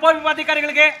 ಮಾನ್ಯ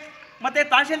ಉಪವಿಭಾಗಾಧಿಕಾರಿಗಳಿಗೆ ಮತ್ತು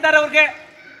ತಹಶೀಲ್ದಾರ್ ಅವ್ರಿಗೆ,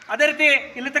 ಅದೇ ರೀತಿ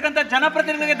ಇಲ್ಲಿರ್ತಕ್ಕಂಥ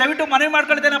ಜನಪ್ರತಿನಿಧಿಗಳಿಗೆ ದಯವಿಟ್ಟು ಮನವಿ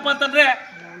ಮಾಡ್ಕೊಳ್ತೇನಪ್ಪ ಅಂತಂದರೆ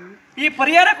ಈ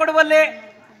ಪರಿಹಾರ ಕೊಡುವಲ್ಲಿ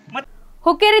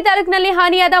ಹುಕ್ಕೇರಿ ತಾಲೂಕಿನಲ್ಲಿ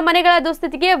ಹಾನಿಯಾದ ಮನೆಗಳ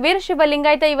ದುಸ್ಥಿತಿಗೆ ವೀರಶೈವ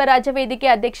ಲಿಂಗಾಯತ ಯುವ ರಾಜ್ಯ ವೇದಿಕೆ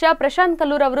ಅಧ್ಯಕ್ಷ ಪ್ರಶಾಂತ್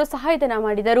ಕಲ್ಲೂರ್ ಅವರು ಸಹಾಯಧನ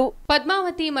ಮಾಡಿದರು.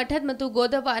 ಪದ್ಮಾವತಿ ಮಠದ್ ಮತ್ತು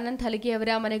ಗೋದವ ಅನಂತ್ ಹಲಗೆಯವರ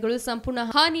ಮನೆಗಳು ಸಂಪೂರ್ಣ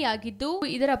ಹಾನಿಯಾಗಿದ್ದು,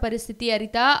 ಇದರ ಪರಿಸ್ಥಿತಿ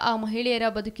ಅರಿತ ಆ ಮಹಿಳೆಯರ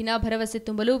ಬದುಕಿನ ಭರವಸೆ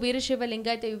ತುಂಬಲು ವೀರಶೈವ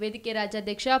ಲಿಂಗಾಯತ ಯುವ ವೇದಿಕೆ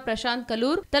ರಾಜ್ಯಾಧ್ಯಕ್ಷ ಪ್ರಶಾಂತ್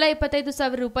ಕಲ್ಲೂರ್ ತಲಾ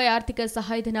 25,000 ರೂಪಾಯಿ ಆರ್ಥಿಕ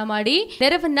ಸಹಾಯಧನ ಮಾಡಿ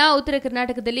ನೆರವನ್ನ ಉತ್ತರ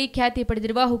ಕರ್ನಾಟಕದಲ್ಲಿ ಖ್ಯಾತಿ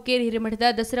ಪಡೆದಿರುವ ಹುಕ್ಕೇರಿ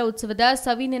ಹಿರೇಮಠದ ದಸರಾ ಉತ್ಸವದ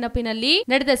ಸವಿ ನೆನಪಿನಲ್ಲಿ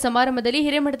ನಡೆದ ಸಮಾರಂಭದಲ್ಲಿ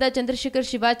ಹಿರೇಮಠದ ಚಂದ್ರಶೇಖರ್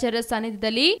ಶಿವಾಚಾರ್ಯ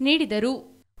ಸಾನ್ನಿಧ್ಯದಲ್ಲಿ ನೀಡಿದರು.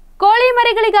 ಕೋಳಿ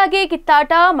ಮರಿಗಳಿಗಾಗಿ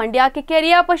ಕಿತ್ತಾಟ. ಮಂಡ್ಯ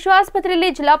ಕಿಕ್ಕೇರಿಯ ಪಶು ಆಸ್ಪತ್ರೆಯಲ್ಲಿ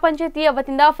ಜಿಲ್ಲಾ ಪಂಚಾಯಿತಿ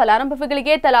ವತಿಯಿಂದ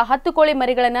ಫಲಾನುಭವಿಗಳಿಗೆ ತಲಾ 10 ಕೋಳಿ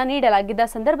ಮರಿಗಳನ್ನು ನೀಡಲಾಗಿದ್ದ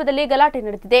ಸಂದರ್ಭದಲ್ಲಿ ಗಲಾಟೆ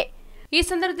ನಡೆದಿದೆ. ಈ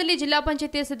ಸಂದರ್ಭದಲ್ಲಿ ಜಿಲ್ಲಾ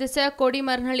ಪಂಚಾಯಿತಿ ಸದಸ್ಯ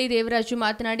ಕೋಡಿಮರನಹಳ್ಳಿ ದೇವರಾಜು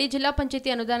ಮಾತನಾಡಿ, ಜಿಲ್ಲಾ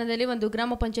ಪಂಚಾಯಿತಿ ಅನುದಾನದಲ್ಲಿ ಒಂದು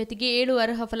ಗ್ರಾಮ ಪಂಚಾಯಿತಿಗೆ 7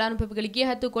 ಅರ್ಹ ಫಲಾನುಭವಿಗಳಿಗೆ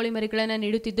 10 ಕೋಳಿ ಮರಿಗಳನ್ನು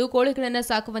ನೀಡುತ್ತಿದ್ದು ಕೋಳಿಗಳನ್ನು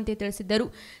ಸಾಕುವಂತೆ ತಿಳಿಸಿದ್ದರು.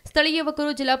 ಸ್ಥಳೀಯ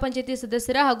ಯುವಕರು ಜಿಲ್ಲಾ ಪಂಚಾಯಿತಿ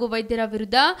ಸದಸ್ಯರ ಹಾಗೂ ವೈದ್ಯರ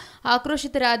ವಿರುದ್ಧ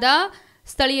ಆಕ್ರೋಶಿತರಾದ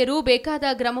ಸ್ಥಳೀಯರು ಬೇಕಾದ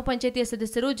ಗ್ರಾಮ ಪಂಚಾಯಿತಿಯ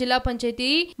ಸದಸ್ಯರು, ಜಿಲ್ಲಾ ಪಂಚಾಯಿತಿ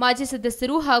ಮಾಜಿ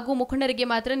ಸದಸ್ಯರು ಹಾಗೂ ಮುಖಂಡರಿಗೆ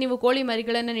ಮಾತ್ರ ನೀವು ಕೋಳಿ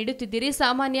ಮರಿಗಳನ್ನು ನೀಡುತ್ತಿದ್ದೀರಿ,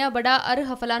 ಸಾಮಾನ್ಯ ಬಡ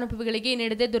ಅರ್ಹ ಫಲಾನುಭವಿಗಳಿಗೆ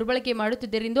ನೀಡದೆ ದುರ್ಬಳಕೆ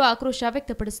ಮಾಡುತ್ತಿದ್ದೀರಿ ಎಂದು ಆಕ್ರೋಶ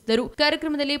ವ್ಯಕ್ತಪಡಿಸಿದರು.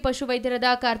 ಕಾರ್ಯಕ್ರಮದಲ್ಲಿ ಪಶು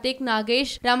ವೈದ್ಯರಾದ ಕಾರ್ತಿಕ್,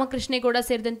 ನಾಗೇಶ್, ರಾಮಕೃಷ್ಣೇಗೌಡ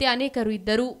ಸೇರಿದಂತೆ ಅನೇಕರು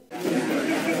ಇದ್ದರು.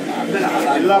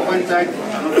 ಜಿಲ್ಲಾ ಪಂಚಾಯತ್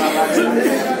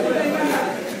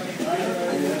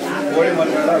ಕೋಳಿ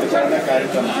ಮರಿಗಳ ವಿಚಾರಣೆ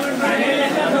ಕಾರ್ಯಕ್ರಮ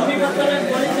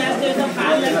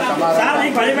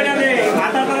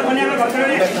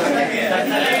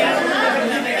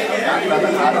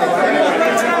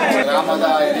ಗ್ರಾಮದ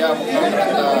ಹಿರಿಯ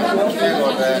ಮುಖಂಡರಿಂದ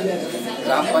ಕೃಷ್ಣೇಗೌಡ್ರೆ,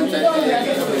 ಗ್ರಾಮ ಪಂಚಾಯತಿ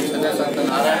ಸದಸ್ಯರಂತ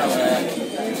ನಾರಾಯಣ ಅವರೇ,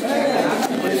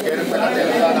 ಸೇರಿರ್ತಕ್ಕಂಥ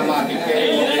ಎಲ್ಲ ನಮ್ಮ ಕಿಕ್ಕೇರಿ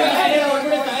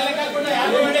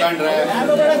ಮುಖಂಡ್ರೆ ಎಲ್ಲ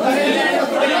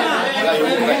ಯುವಕರೇ,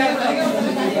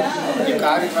 ಈ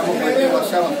ಕಾರ್ಯಕ್ರಮ ಪ್ರತಿ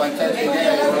ವರ್ಷ ಒಂದು ಪಂಚಾಯತಿಗೆ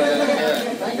 7 ಜನಕ್ಕೆ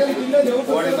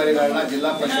ಕೋಳಿ ಮರಿಗಳನ್ನ ಜಿಲ್ಲಾ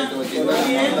ಪಂಚಾಯತ್ ವತಿಯಿಂದ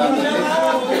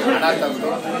ಹಣ ತೆಗೆದು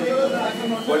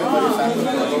ಕೋಳಿ ಮರಿ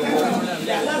ಸಾಕಬೇಕು.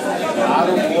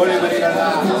 6 ಕೋಳಿ ಮರಿಗಳನ್ನ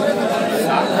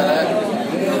ಸಾಕ್ತಾರೆ,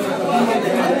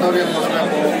 ಅಂಥವ್ರಿಗೆ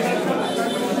ಕೊಡಬೇಕು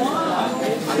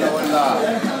ಅನ್ನೋ ಒಂದು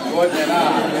ಯೋಜನೆನ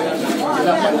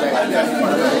ಜಿಲ್ಲಾ ಪಂಚಾಯತ್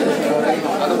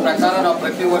ಅದ್ರ ಪ್ರಕಾರ ನಾವು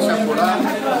ಪ್ರತಿ ವರ್ಷ ಕೂಡ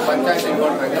ಪಂಚಾಯತ್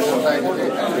ರಜೆ ಕೊಡ್ತಾ ಇದ್ದೀವಿ.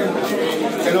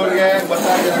 ಕೆಲವರಿಗೆ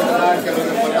ಗೊತ್ತಾಗಿರೋದಿಲ್ಲ,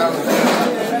 ಕೆಲವರಿಗೆ ಗೊತ್ತಾಗುತ್ತೆ.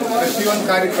 ಪ್ರತಿಯೊಂದು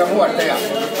ಕಾರ್ಯಕ್ರಮವೂ ಅಡ್ಡೆಯ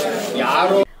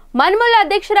ಯಾರು ಮನ್ಮೂಲ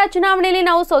ಅಧ್ಯಕ್ಷರ ಚುನಾವಣೆಯಲ್ಲಿ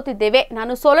ನಾವು ಸೋತಿದ್ದೇವೆ,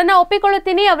 ನಾನು ಸೋಲನ್ನ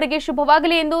ಒಪ್ಪಿಕೊಳ್ಳುತ್ತೇನೆ, ಅವರಿಗೆ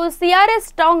ಶುಭವಾಗಲಿ ಎಂದು ಸಿಆರ್ಎಸ್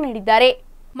ಟಾಂಗ್ ನೀಡಿದ್ದಾರೆ.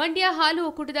 ಮಂಡ್ಯ ಹಾಲು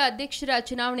ಒಕ್ಕೂಟದ ಅಧ್ಯಕ್ಷರ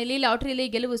ಚುನಾವಣೆಯಲ್ಲಿ ಲಾಟರಿಯಲ್ಲಿ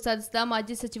ಗೆಲುವು ಸಾಧಿಸಿದ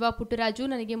ಮಾಜಿ ಸಚಿವ ಪುಟ್ಟರಾಜು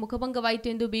ನನಗೆ ಮುಖಭಂಗವಾಯಿತು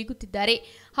ಎಂದು ಬೀಗುತ್ತಿದ್ದಾರೆ.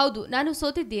 ಹೌದು, ನಾನು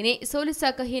ಸೋತಿದ್ದೇನೆ, ಸೋಲಿಸ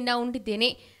ಕಹಿಯನ್ನ ಉಂಡಿದ್ದೇನೆ.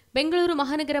 ಬೆಂಗಳೂರು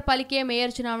ಮಹಾನಗರ ಪಾಲಿಕೆಯ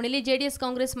ಮೇಯರ್ ಚುನಾವಣೆಯಲ್ಲಿ ಜೆಡಿಎಸ್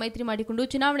ಕಾಂಗ್ರೆಸ್ ಮೈತ್ರಿ ಮಾಡಿಕೊಂಡು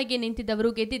ಚುನಾವಣೆಗೆ ನಿಂತಿದ್ದವರು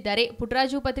ಗೆದ್ದಿದ್ದಾರೆ.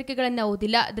 ಪುಟ್ಟರಾಜು ಪತ್ರಿಕೆಗಳನ್ನು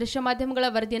ಓದಿಲ್ಲ, ದೃಶ್ಯ ಮಾಧ್ಯಮಗಳ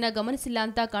ವರದಿಯನ್ನು ಗಮನಿಸಿಲ್ಲ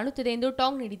ಅಂತ ಕಾಣುತ್ತದೆ ಎಂದು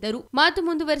ಟಾಂಗ್ ನೀಡಿದ್ದರು. ಮಾತು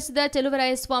ಮುಂದುವರೆಸಿದ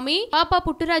ಚಲುವರಾಯಸ್ವಾಮಿ, ಪಾಪ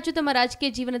ಪುಟ್ಟರಾಜು ತಮ್ಮ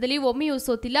ರಾಜಕೀಯ ಜೀವನದಲ್ಲಿ ಒಮ್ಮೆಯೂ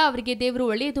ಸೋತಿಲ್ಲ, ಅವರಿಗೆ ದೇವರು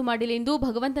ಒಳ್ಳೆಯದು ಮಾಡಲಿ ಎಂದು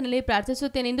ಭಗವಂತನಲ್ಲಿ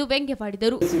ಪ್ರಾರ್ಥಿಸುತ್ತೇನೆಂದು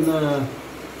ವ್ಯಂಗ್ಯವಾಡಿದರು.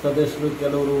 ಸದಸ್ಯರು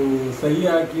ಕೆಲವರು ಸಹಿ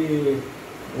ಹಾಕಿ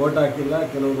ಓಟ್ ಹಾಕಿಲ್ಲ,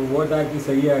 ಕೆಲವರು ಓಟ್ ಹಾಕಿ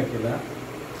ಸಹಿ ಹಾಕಿಲ್ಲ.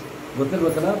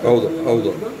 ಗೊತ್ತಿರ್ಬೇಕಲ್ಲ. ಹೌದು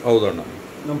ಹೌದು ಹೌದಣ್ಣ.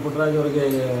 ನಮ್ಮ ಪುಟ್ಟರಾಜ್ ಅವರಿಗೆ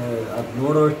ಅದು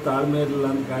ನೋಡೋಷ್ಟು ತಾಳ್ಮೆ ಇರಲಿಲ್ಲ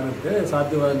ಅಂತ ಕಾಣುತ್ತೆ.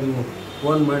 ಸಾಧ್ಯವಾದ ನೀವು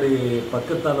ಫೋನ್ ಮಾಡಿ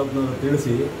ಪಕ್ಕದ ತಾಲೂಕಿನವರು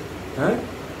ತಿಳಿಸಿ.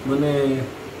 ಮೊನ್ನೆ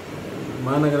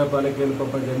ಮಹಾನಗರ ಪಾಲಿಕೆಯಲ್ಲಿ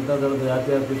ಪಾಪ ಜನತಾದಳದ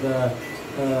ಜಾತ್ಯತೀತ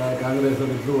ಕಾಂಗ್ರೆಸ್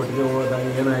ಅವರಿದ್ದು ಒಟ್ಟಿಗೆ ಹೋದಾಗ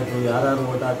ಏನಾಯಿತು, ಯಾರು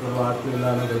ಓಟ್ ಹಾಕಿದ್ರು ಹಾಕಲಿಲ್ಲ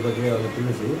ಅನ್ನೋದ್ರ ಬಗ್ಗೆ ಅವರು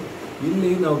ತಿಳಿಸಿ.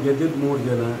 ಇಲ್ಲಿ ನಾವು ಗೆದ್ದಿದ್ದು 3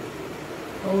 ಜನ.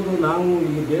 ಹೌದು, ನಾವು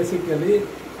ಈ ಬೇಸಿಕಲ್ಲಿ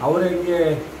ಅವರಿಗೆ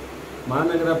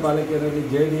ಮಹಾನಗರ ಪಾಲಿಕೆಯಲ್ಲಿ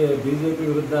BJP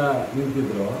ವಿರುದ್ಧ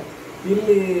ನಿಂತಿದ್ರು.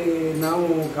 ಇಲ್ಲಿ ನಾವು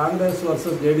ಕಾಂಗ್ರೆಸ್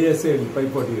ವರ್ಸಸ್ JDS ಇಲ್ಲಿ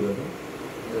ಪೈಪೋಟಿ ಇರೋದು.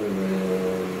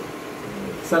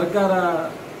 ಸರ್ಕಾರ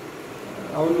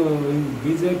ಅವನು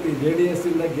BJP JDS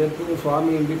ಇಂದ ಗೆದ್ದು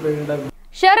ಸ್ವಾಮಿ ಇಂಡಿಪೆಂಡೆಂಟ್ ಆಗಿ.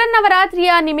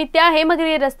 ಶರನ್ನವರಾತ್ರಿಯ ನಿಮಿತ್ತ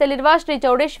ಹೇಮಗಿರಿ ರಸ್ತೆಯಲ್ಲಿರುವ ಶ್ರೀ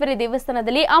ಚೌಡೇಶ್ವರಿ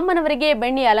ದೇವಸ್ಥಾನದಲ್ಲಿ ಅಮ್ಮನವರಿಗೆ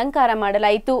ಬೆಣ್ಣೆ ಅಲಂಕಾರ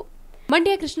ಮಾಡಲಾಯಿತು.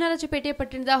 ಮಂಡ್ಯ ಕೃಷ್ಣರಾಜಪೇಟೆ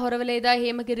ಪಟ್ಟಣದ ಹೊರವಲಯದ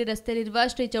ಹೇಮಗಿರಿ ರಸ್ತೆಯಲ್ಲಿರುವ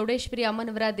ಶ್ರೀ ಚೌಡೇಶ್ವರಿ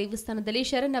ಅಮ್ಮನವರ ದೇವಸ್ಥಾನದಲ್ಲಿ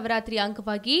ಶರನ್ನವರಾತ್ರಿ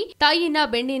ಅಂಗವಾಗಿ ತಾಯಿಯನ್ನ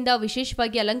ಬೆಣ್ಣೆಯಿಂದ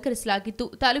ವಿಶೇಷವಾಗಿ ಅಲಂಕರಿಸಲಾಗಿತ್ತು.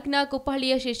 ತಾಲೂಕಿನ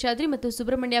ಕುಪ್ಪಹಳ್ಳಿಯ ಶೇಷಾದ್ರಿ ಮತ್ತು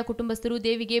ಸುಬ್ರಹ್ಮಣ್ಯ ಕುಟುಂಬಸ್ಥರು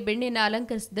ದೇವಿಗೆ ಬೆಣ್ಣೆಯನ್ನು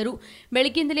ಅಲಂಕರಿಸಿದರು.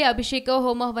 ಬೆಳಗ್ಗಿಂದಲೇ ಅಭಿಷೇಕ,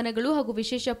 ಹೋಮ ಹವನಗಳು ಹಾಗೂ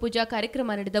ವಿಶೇಷ ಪೂಜಾ ಕಾರ್ಯಕ್ರಮ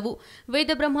ನಡೆದವು.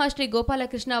 ವೇದಬ್ರಹ್ಮ ಶ್ರೀ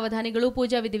ಗೋಪಾಲಕೃಷ್ಣ ಅವಧಾನಿಗಳು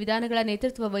ಪೂಜಾ ವಿಧಿವಿಧಾನಗಳ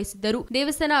ನೇತೃತ್ವ ವಹಿಸಿದ್ದರು.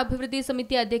 ದೇವಸ್ಥಾನ ಅಭಿವೃದ್ಧಿ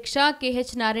ಸಮಿತಿ ಅಧ್ಯಕ್ಷ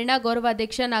KH ನಾರಾಯಣ,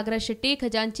 ಗೌರವಾಧ್ಯಕ್ಷ ನಾಗರಾಜ್ ಶೆಟ್ಟಿ,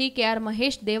 ಖಜಾಂಚಿ KR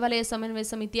ಮಹೇಶ್, ದೇವಾಲಯ ಸಮನ್ವಯ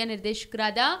ಸಮಿತಿಯ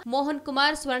ನಿರ್ದೇಶಕರಾದ ಮೋಹನ್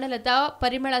ಕುಮಾರ್, ಸ್ವರ್ಣಲತಾ,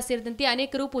 ಪರಿಮಳ ಸೇರಿದಂತೆ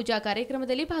ಅನೇಕರು ಪೂಜಾ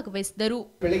ಕಾರ್ಯಕ್ರಮದಲ್ಲಿ ಭಾಗವಹಿಸಿದರು.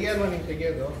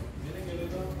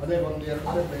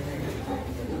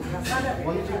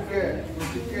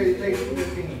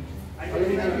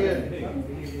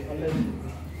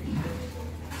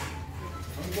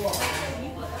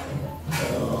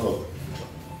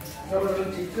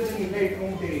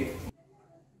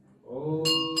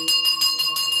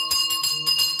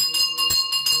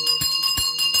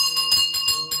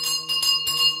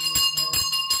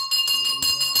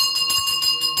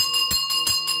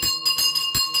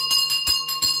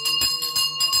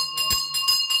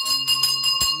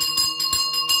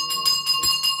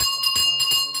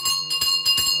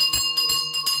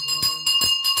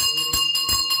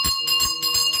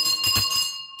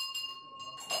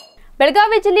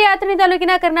 ಬೆಳಗಾವಿ ಜಿಲ್ಲೆಯ ಅಥಣಿ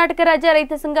ತಾಲೂಕಿನ ಕರ್ನಾಟಕ ರಾಜ್ಯ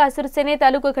ರೈತ ಸಂಘ ಹಸಿರು ಸೇನೆ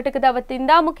ತಾಲೂಕು ಘಟಕದ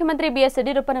ವತಿಯಿಂದ ಮುಖ್ಯಮಂತ್ರಿ BS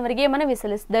ಯಡಿಯೂರಪ್ಪನವರಿಗೆ ಮನವಿ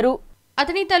ಸಲ್ಲಿಸಿದರು.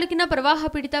 ಅಥಣಿ ತಾಲೂಕಿನ ಪ್ರವಾಹ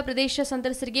ಪೀಡಿತ ಪ್ರದೇಶ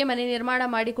ಸಂತ್ರಸ್ತರಿಗೆ ಮನೆ ನಿರ್ಮಾಣ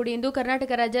ಮಾಡಿಕೊಡಿ ಎಂದು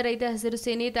ಕರ್ನಾಟಕ ರಾಜ್ಯ ರೈತ ಹಸಿರು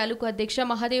ಸೇನೆ ತಾಲೂಕು ಅಧ್ಯಕ್ಷ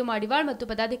ಮಹಾದೇವ್ ಮಾಡಿವಾಳ್ ಮತ್ತು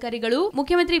ಪದಾಧಿಕಾರಿಗಳು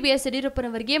ಮುಖ್ಯಮಂತ್ರಿ BS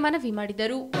ಯಡಿಯೂರಪ್ಪನವರಿಗೆ ಮನವಿ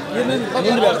ಮಾಡಿದರು.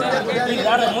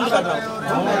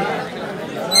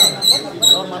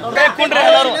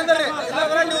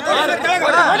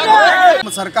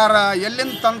 ಸರ್ಕಾರ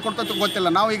ಎಲ್ಲಿಂದ ತಂದು ಕೊಡ್ತೈತೆ ಗೊತ್ತಿಲ್ಲ.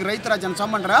 ನಾವು ಈಗ ರೈತರ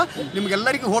ಜನಸಾಮಾನ್ಯರ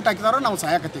ನಿಮ್ಗೆಲ್ಲರಿಗೂ ಓಟ್ ಹಾಕಿದಾರೋ ನಾವು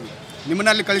ಸಹಾಯಕತ್ತೀವಿ.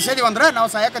 ನಿಮ್ಮನ್ನಲ್ಲಿ ಕಳಿಸಿದೀವಿ ಅಂದ್ರೆ ನಾವು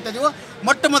ಸಹಾಯಕತ್ತೀವಿ.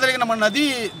 ಮೊಟ್ಟ ಮೊದಲಿಗೆ ನಮ್ಮ ನದಿ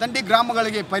ದಂಡಿ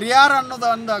ಗ್ರಾಮಗಳಿಗೆ ಪರಿಹಾರ ಅನ್ನೋದು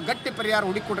ಒಂದು ಗಟ್ಟಿ ಪರಿಹಾರ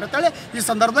ಹುಡುಕಿಕೊಡ್ರಿ ಅಂತೇಳಿ ಈ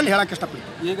ಸಂದರ್ಭದಲ್ಲಿ ಹೇಳಕ್ಕೆ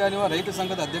ಇಷ್ಟಪಡ್ತೀವಿ. ಈಗ ನೀವು ರೈತ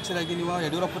ಸಂಘದ ಅಧ್ಯಕ್ಷರಾಗಿ ನೀವು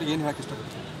ಯಡಿಯೂರಪ್ಪರಿಗೆ ಏನು ಹೇಳಕ್ಕೆ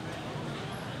ಇಷ್ಟಪಡ್ತೀವಿ?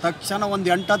 ತಕ್ಷಣ ಒಂದು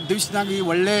 8-10 ದಿವಸದಾಗ ಈ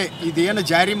ಒಳ್ಳೆ ಇದೇನು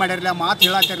ಜಾರಿ ಮಾಡಿರಲಿಲ್ಲ, ಮಾತು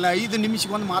ಹೇಳಾಕಿರಲಿಲ್ಲ, 5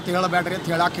 ನಿಮಿಷಕ್ಕೆ ಒಂದು ಮಾತು ಹೇಳಬೇಡ್ರಿ ಅಂತ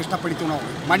ಹೇಳಕ್ಕೆ ಇಷ್ಟಪಡ್ತೀವಿ ನಾವು.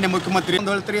 ಮಾನ್ಯ ಮುಖ್ಯಮಂತ್ರಿ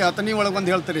ಒಂದು ಹೇಳ್ತೀರಿ, ಅಥಣಿ ಒಳಗೆ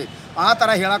ಒಂದು ಹೇಳ್ತೀರಿ, ಆ ಥರ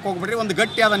ಹೇಳಕ್ಕೆ ಹೋಗ್ಬಿಡ್ರಿ. ಒಂದು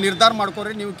ಗಟ್ಟಿಯಾದ ನಿರ್ಧಾರ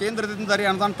ಮಾಡ್ಕೊರಿ. ನೀವು ಕೇಂದ್ರದಿಂದ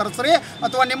ಅನುದಾನ ತರಿಸ್ರಿ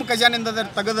ಅಥವಾ ನಿಮ್ಮ ಖಜಾನೆಯಿಂದ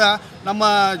ತೆಗೆದ ನಮ್ಮ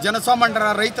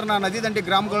ಜನಸಾಮಾನ್ಯರ ರೈತರನ್ನ ನದಿ ದಂಡಿ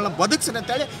ಗ್ರಾಮಗಳನ್ನ ಬದುಕಿಸ್ರಿ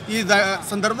ಅಂತೇಳಿ ಈ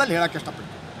ಸಂದರ್ಭದಲ್ಲಿ ಹೇಳಕ್ಕೆ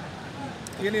ಇಷ್ಟಪಡ್ತೀವಿ.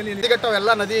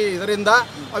 ಎಲ್ಲ ನದಿ ಇದರಿಂದ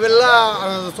ಅವೆಲ್ಲ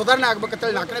ಸುಧಾರಣೆ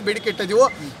ಆಗ್ಬೇಕಂತೇಳಿ 4ನೇ ಬೇಡಿಕೆ ಇಟ್ಟಿದ್ದೀವಿ.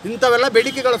 ಇಂಥವೆಲ್ಲ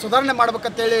ಬೇಡಿಕೆಗಳ ಸುಧಾರಣೆ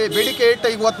ಮಾಡ್ಬೇಕಂತೇಳಿ ಬೇಡಿಕೆ ಇಟ್ಟು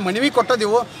ಇವತ್ತು ಮನವಿ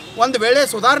ಕೊಟ್ಟಿದ್ದೀವಿ. ಒಂದು ವೇಳೆ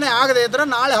ಸುಧಾರಣೆ ಆಗದೇ ಇದ್ರೆ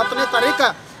ನಾಳೆ 10ನೇ ತಾರೀಕು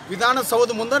ವಿಧಾನಸೌಧ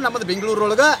ಮುಂದೆ ನಮ್ಮದು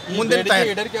ಬೆಂಗಳೂರೊಳಗೆ ಮುಂದಿನ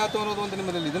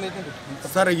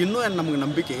ಸರ್ ಇನ್ನೂ ನಮ್ಗೆ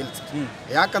ನಂಬಿಕೆ ಇಲ್ಲ.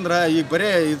 ಯಾಕಂದ್ರೆ ಈಗ ಬರೇ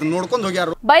ಇದನ್ನ ನೋಡ್ಕೊಂಡು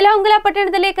ಹೋಗ್ಯಾರ. ಬೈಲಹೊಂಗಲ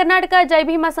ಪಟ್ಟಣದಲ್ಲಿ ಕರ್ನಾಟಕ ಜೈ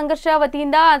ಭೀಮ ಸಂಘರ್ಷ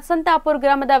ವತಿಯಿಂದ ಸಂತಾಪುರ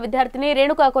ಗ್ರಾಮದ ವಿದ್ಯಾರ್ಥಿನಿ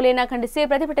ರೇಣುಕಾ ಕೊಲೆಯನ್ನು ಖಂಡಿಸಿ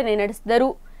ಪ್ರತಿಭಟನೆ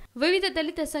ನಡೆಸಿದರು. ವಿವಿಧ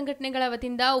ದಲಿತ ಸಂಘಟನೆಗಳ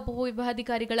ವತಿಯಿಂದ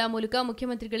ಉಪವಿಭಾಗಾಧಿಕಾರಿಗಳ ಮೂಲಕ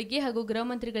ಮುಖ್ಯಮಂತ್ರಿಗಳಿಗೆ ಹಾಗೂ ಗೃಹ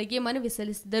ಮಂತ್ರಿಗಳಿಗೆ ಮನವಿ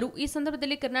ಸಲ್ಲಿಸಿದರು. ಈ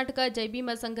ಸಂದರ್ಭದಲ್ಲಿ ಕರ್ನಾಟಕ ಜೈ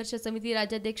ಭೀಮ ಸಂಘರ್ಷ ಸಮಿತಿ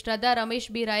ರಾಜ್ಯಾಧ್ಯಕ್ಷರಾದ ರಮೇಶ್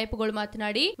ಬಿ ರಾಯಪ್ಪಗೋಳ್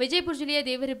ಮಾತನಾಡಿ, ವಿಜಯಪುರ ಜಿಲ್ಲೆಯ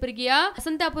ದೇವರಿಪರಿಗೆಯ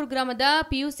ಸಂತಾಪುರ ಗ್ರಾಮದ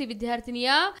ಪಿಯುಸಿ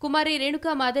ವಿದ್ಯಾರ್ಥಿನಿಯ ಕುಮಾರಿ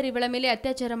ರೇಣುಕಾ ಮಾದರಿವಳ ಮೇಲೆ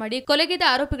ಅತ್ಯಾಚಾರ ಮಾಡಿ ಕೊಲೆಗೈದ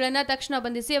ಆರೋಪಿಗಳನ್ನು ತಕ್ಷಣ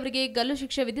ಬಂಧಿಸಿ ಅವರಿಗೆ ಗಲ್ಲು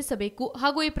ಶಿಕ್ಷೆ ವಿಧಿಸಬೇಕು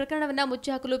ಹಾಗೂ ಈ ಪ್ರಕರಣವನ್ನು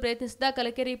ಮುಚ್ಚಿಹಾಕಲು ಪ್ರಯತ್ನಿಸಿದ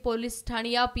ಕಲಕೆರೆ ಪೊಲೀಸ್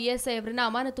ಠಾಣೆಯ ಪಿಎಸ್ಐ ಅವರನ್ನು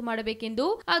ಅಮಾನತು ಮಾಡಬೇಕೆಂದು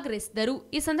ಆಗ್ರಹಿಸಿದರು.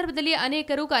 ಈ ಸಂದರ್ಭದಲ್ಲಿ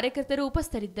ಅನೇಕರು ಕಾರ್ಯಕರ್ತರು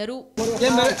ಉಪಸ್ಥಿತರಿದ್ದರು.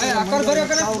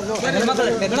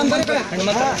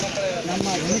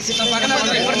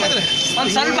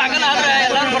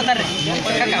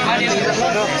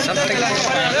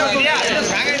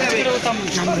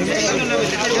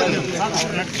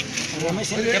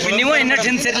 ನೀವು ಇನ್ನೊಂದು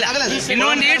ಹಿಂದೆ ಸೇರಿಲ್ಲ,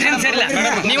 ಇನ್ನೊಂದು ಏಟ್ ಹಿಂದೆ ಸೇರಿಲ್ಲ,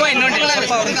 ನೀವು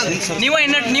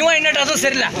ಇನ್ನೊಂದು ಅದು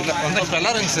ಸೇರಿಲ್ಲ.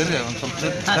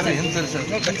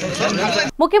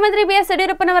 ಮುಖ್ಯಮಂತ್ರಿ ಬಿಎಸ್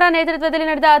ಯಡಿಯೂರಪ್ಪನವರ ನೇತೃತ್ವದಲ್ಲಿ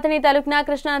ನಡೆದ ಅಥಣಿ ತಾಲೂಕಿನ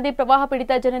ಕೃಷ್ಣಾ ನದಿ ಪ್ರವಾಹ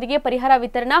ಪೀಡಿತ ಜನರಿಗೆ ಪರಿಹಾರ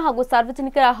ವಿತರಣಾ ಹಾಗೂ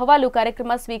ಸಾರ್ವಜನಿಕರ ಅಹವಾಲು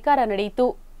ಕಾರ್ಯಕ್ರಮ ಸ್ವೀಕಾರ ನಡೆಯಿತು.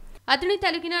 ಅಥಣಿ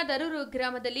ತಾಲೂಕಿನ ದರೂರು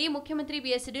ಗ್ರಾಮದಲ್ಲಿ ಮುಖ್ಯಮಂತ್ರಿ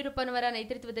ಬಿಎಸ್ ಯಡಿಯೂರಪ್ಪನವರ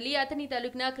ನೇತೃತ್ವದಲ್ಲಿ ಅಥಣಿ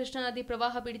ತಾಲೂಕಿನ ಕೃಷ್ಣಾ ನದಿ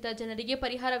ಪ್ರವಾಹ ಪೀಡಿತ ಜನರಿಗೆ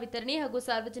ಪರಿಹಾರ ವಿತರಣೆ ಹಾಗೂ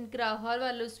ಸಾರ್ವಜನಿಕರ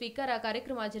ಅಹವಾಲು ಸ್ವೀಕಾರ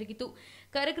ಕಾರ್ಯಕ್ರಮ ಜರುಗಿತು.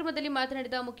 ಕಾರ್ಯಕ್ರಮದಲ್ಲಿ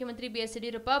ಮಾತನಾಡಿದ ಮುಖ್ಯಮಂತ್ರಿ ಬಿಎಸ್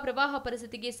ಯಡಿಯೂರಪ್ಪ, ಪ್ರವಾಹ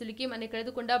ಪರಿಸ್ಥಿತಿಗೆ ಸಿಲುಕಿ ಮನೆ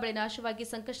ಕಳೆದುಕೊಂಡ ಬೆಳೆ ನಾಶವಾಗಿ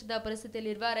ಸಂಕಷ್ಟದ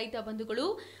ಪರಿಸ್ಥಿತಿಯಲ್ಲಿರುವ ರೈತ ಬಂಧುಗಳು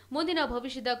ಮುಂದಿನ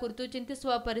ಭವಿಷ್ಯದ ಕುರಿತು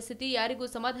ಚಿಂತಿಸುವ ಪರಿಸ್ಥಿತಿ ಯಾರಿಗೂ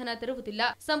ಸಮಾಧಾನ ತರುವುದಿಲ್ಲ.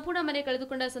 ಸಂಪೂರ್ಣ ಮನೆ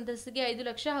ಕಳೆದುಕೊಂಡ ಸಂತ್ರಸ್ತರಿಗೆ 5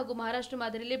 ಲಕ್ಷ ಹಾಗೂ ಮಹಾರಾಷ್ಟ್ರ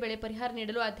ಮಾದರಿಯಲ್ಲಿ ಬೆಳೆ ಪರಿಹಾರ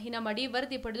ನೀಡಲು ಅಧ್ಯಯನ ಮಾಡಿ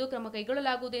ವರದಿ ಪಡೆದು ಕ್ರಮ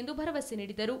ಕೈಗೊಳ್ಳಲಾಗುವುದು ಎಂದು ಭರವಸೆ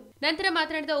ನೀಡಿದರು. ನಂತರ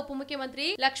ಮಾತನಾಡಿದ ಉಪಮುಖ್ಯಮಂತ್ರಿ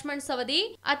ಲಕ್ಷ್ಮಣ್ ಸವದಿ,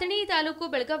 ಅಥಣಿ ತಾಲೂಕು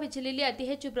ಬೆಳಗಾವಿ ಜಿಲ್ಲೆಯಲ್ಲಿ ಅತಿ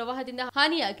ಹೆಚ್ಚು ಪ್ರವಾಹದಿಂದ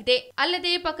ಹಾನಿಯಾಗಿದೆ.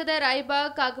 ಅಲ್ಲದೆ ಪಕ್ಕದ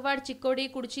ರಾಯಬಾಗ್, ಕಾಗವಾಡ್, ಚಿಕ್ಕೋಡಿ,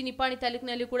 ಕುಡಚಿ, ನಿಪ್ಪಾಣಿ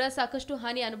ತಾಲೂಕಿನಲ್ಲಿ ಕೂಡ ಸಾಕಷ್ಟು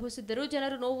ಹಾನಿ ಅನುಭವಿಸಿದ್ದರೂ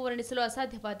ಜನರು ನೋವು ವರ್ಣಿಸಲು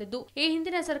ಅಸಾಧ್ಯವಾದದ್ದು. ಈ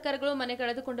ಹಿಂದಿನ ಸರ್ಕಾರಗಳು ಮನೆ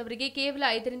ಕಳೆದುಕೊಂಡವರಿಗೆ ಕೇವಲ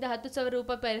 5 ರಿಂದ 10 ಸಾವಿರ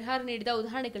ರೂಪಾಯಿ ಪರಿಹಾರ ನೀಡಿದ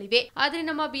ಉದಾಹರಣೆಗಳಿವೆ. ಆದರೆ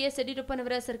ನಮ್ಮ ಬಿಎಸ್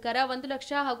ಯಡಿಯೂರಪ್ಪನವರ ಸರ್ಕಾರ 1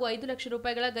 ಲಕ್ಷ ಹಾಗೂ 5 ಲಕ್ಷ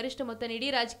ರೂಪಾಯಿಗಳ ಗರಿಷ್ಠ ಮೊತ್ತ ನೀಡಿ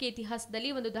ರಾಜಕೀಯ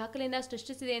ಇತಿಹಾಸದಲ್ಲಿ ಒಂದು ದಾಖಲೆಯನ್ನು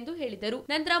ಸೃಷ್ಟಿಸಿದೆ ಎಂದು ಹೇಳಿದರು.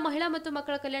 ನಂತರ ಮಹಿಳಾ ಮತ್ತು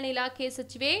ಮಕ್ಕಳ ಕಲ್ಯಾಣ ಇಲಾಖೆ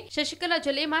ಸಚಿವೆ ಶಶಿಕಲಾ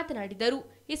ಜೊಲ್ಲೆ ಮಾತನಾಡಿದರು.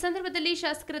 ಈ ಸಂದರ್ಭದಲ್ಲಿ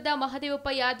ಶಾಸಕರಾದ ಮಹದೇವಪ್ಪ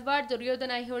ಯಾದವಾಡ್,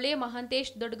 ದುರ್ಯೋಧನ ಐಹೊಳೆ,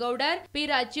 ಮಹಾಂತೇಶ್ ದೊಡ್ಡಗೌಡರ್, ಪಿ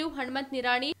ರಾಜೀವ್, ಹಣಮಂತ್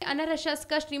ನಿರಾಣಿ, ಅನರ್ಹ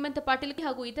ಶಾಸಕ ಶ್ರೀಮಂತ ಪಾಟೀಲ್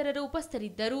ಹಾಗೂ ಇತರರು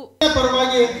ಉಪಸ್ಥಿತರಿದ್ದರು.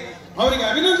 ಪರವಾಗಿ ಅವರಿಗೆ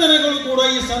ಅಭಿನಂದನೆಗಳು ಕೂಡ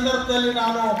ಈ ಸಂದರ್ಭದಲ್ಲಿ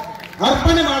ನಾನು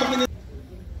ಅರ್ಪಣೆ ಮಾಡ್ತೀನಿ.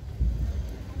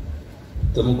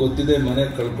 ತಮಗೆ ಗೊತ್ತಿದೆ, ಮನೆ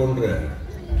ಕಳ್ಕೊಂಡ್ರೆ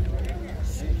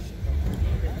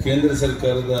ಕೇಂದ್ರ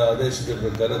ಸರ್ಕಾರದ ಆದೇಶದ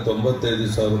ಪ್ರಕಾರ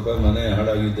 95,000 ರೂಪಾಯಿ ಮನೆ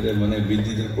ಹಾಳಾಗಿದ್ರೆ, ಮನೆ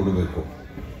ಬಿದ್ದಿದ್ರೆ ಕೊಡಬೇಕು.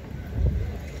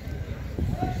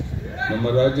 ನಮ್ಮ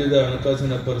ರಾಜ್ಯದ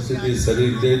ಹಣಕಾಸಿನ ಪರಿಸ್ಥಿತಿ ಸರಿ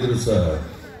ಇಲ್ಲದೇ ಇದ್ರೂ ಸಹ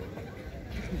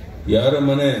ಯಾರ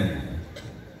ಮನೆ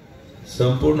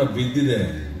ಸಂಪೂರ್ಣ ಬಿದ್ದಿದೆ,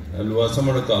 ಅಲ್ಲಿ ವಾಸ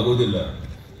ಮಾಡೋಕೆ ಆಗೋದಿಲ್ಲ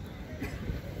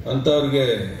ಅಂತವ್ರಿಗೆ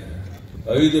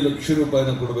 5 ಲಕ್ಷ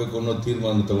ರೂಪಾಯಿನ ಕೊಡಬೇಕು ಅನ್ನೋ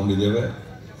ತೀರ್ಮಾನ ತಗೊಂಡಿದ್ದೇವೆ.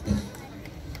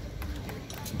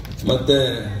 ಮತ್ತೆ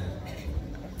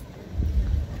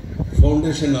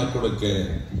ಫೌಂಡೇಶನ್ ಹಾಕೊಡಕ್ಕೆ,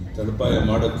 ತಳಪಾಯ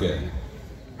ಮಾಡೋಕ್ಕೆ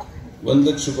 1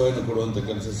 ಲಕ್ಷ ರೂಪಾಯಿನ ಕೊಡುವಂತ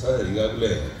ಕೆಲಸ ಸಹ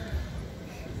ಈಗಾಗಲೇ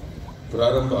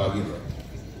ಪ್ರಾರಂಭ ಆಗಿದೆ.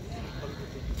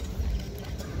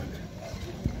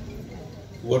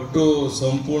 ಒಟ್ಟು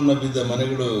ಸಂಪೂರ್ಣ ಬಿದ್ದ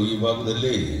ಮನೆಗಳು ಈ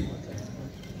ಭಾಗದಲ್ಲಿ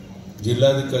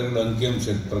ಜಿಲ್ಲಾಧಿಕಾರಿಗಳ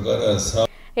ಅಂಕಿಅಂಶದ ಪ್ರಕಾರ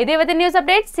ಇದೇ ನ್ಯೂಸ್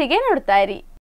ಅಪ್ಡೇಟ್ಸ್ ಹೀಗೆ ನೋಡ್ತಾ ಇರಿ.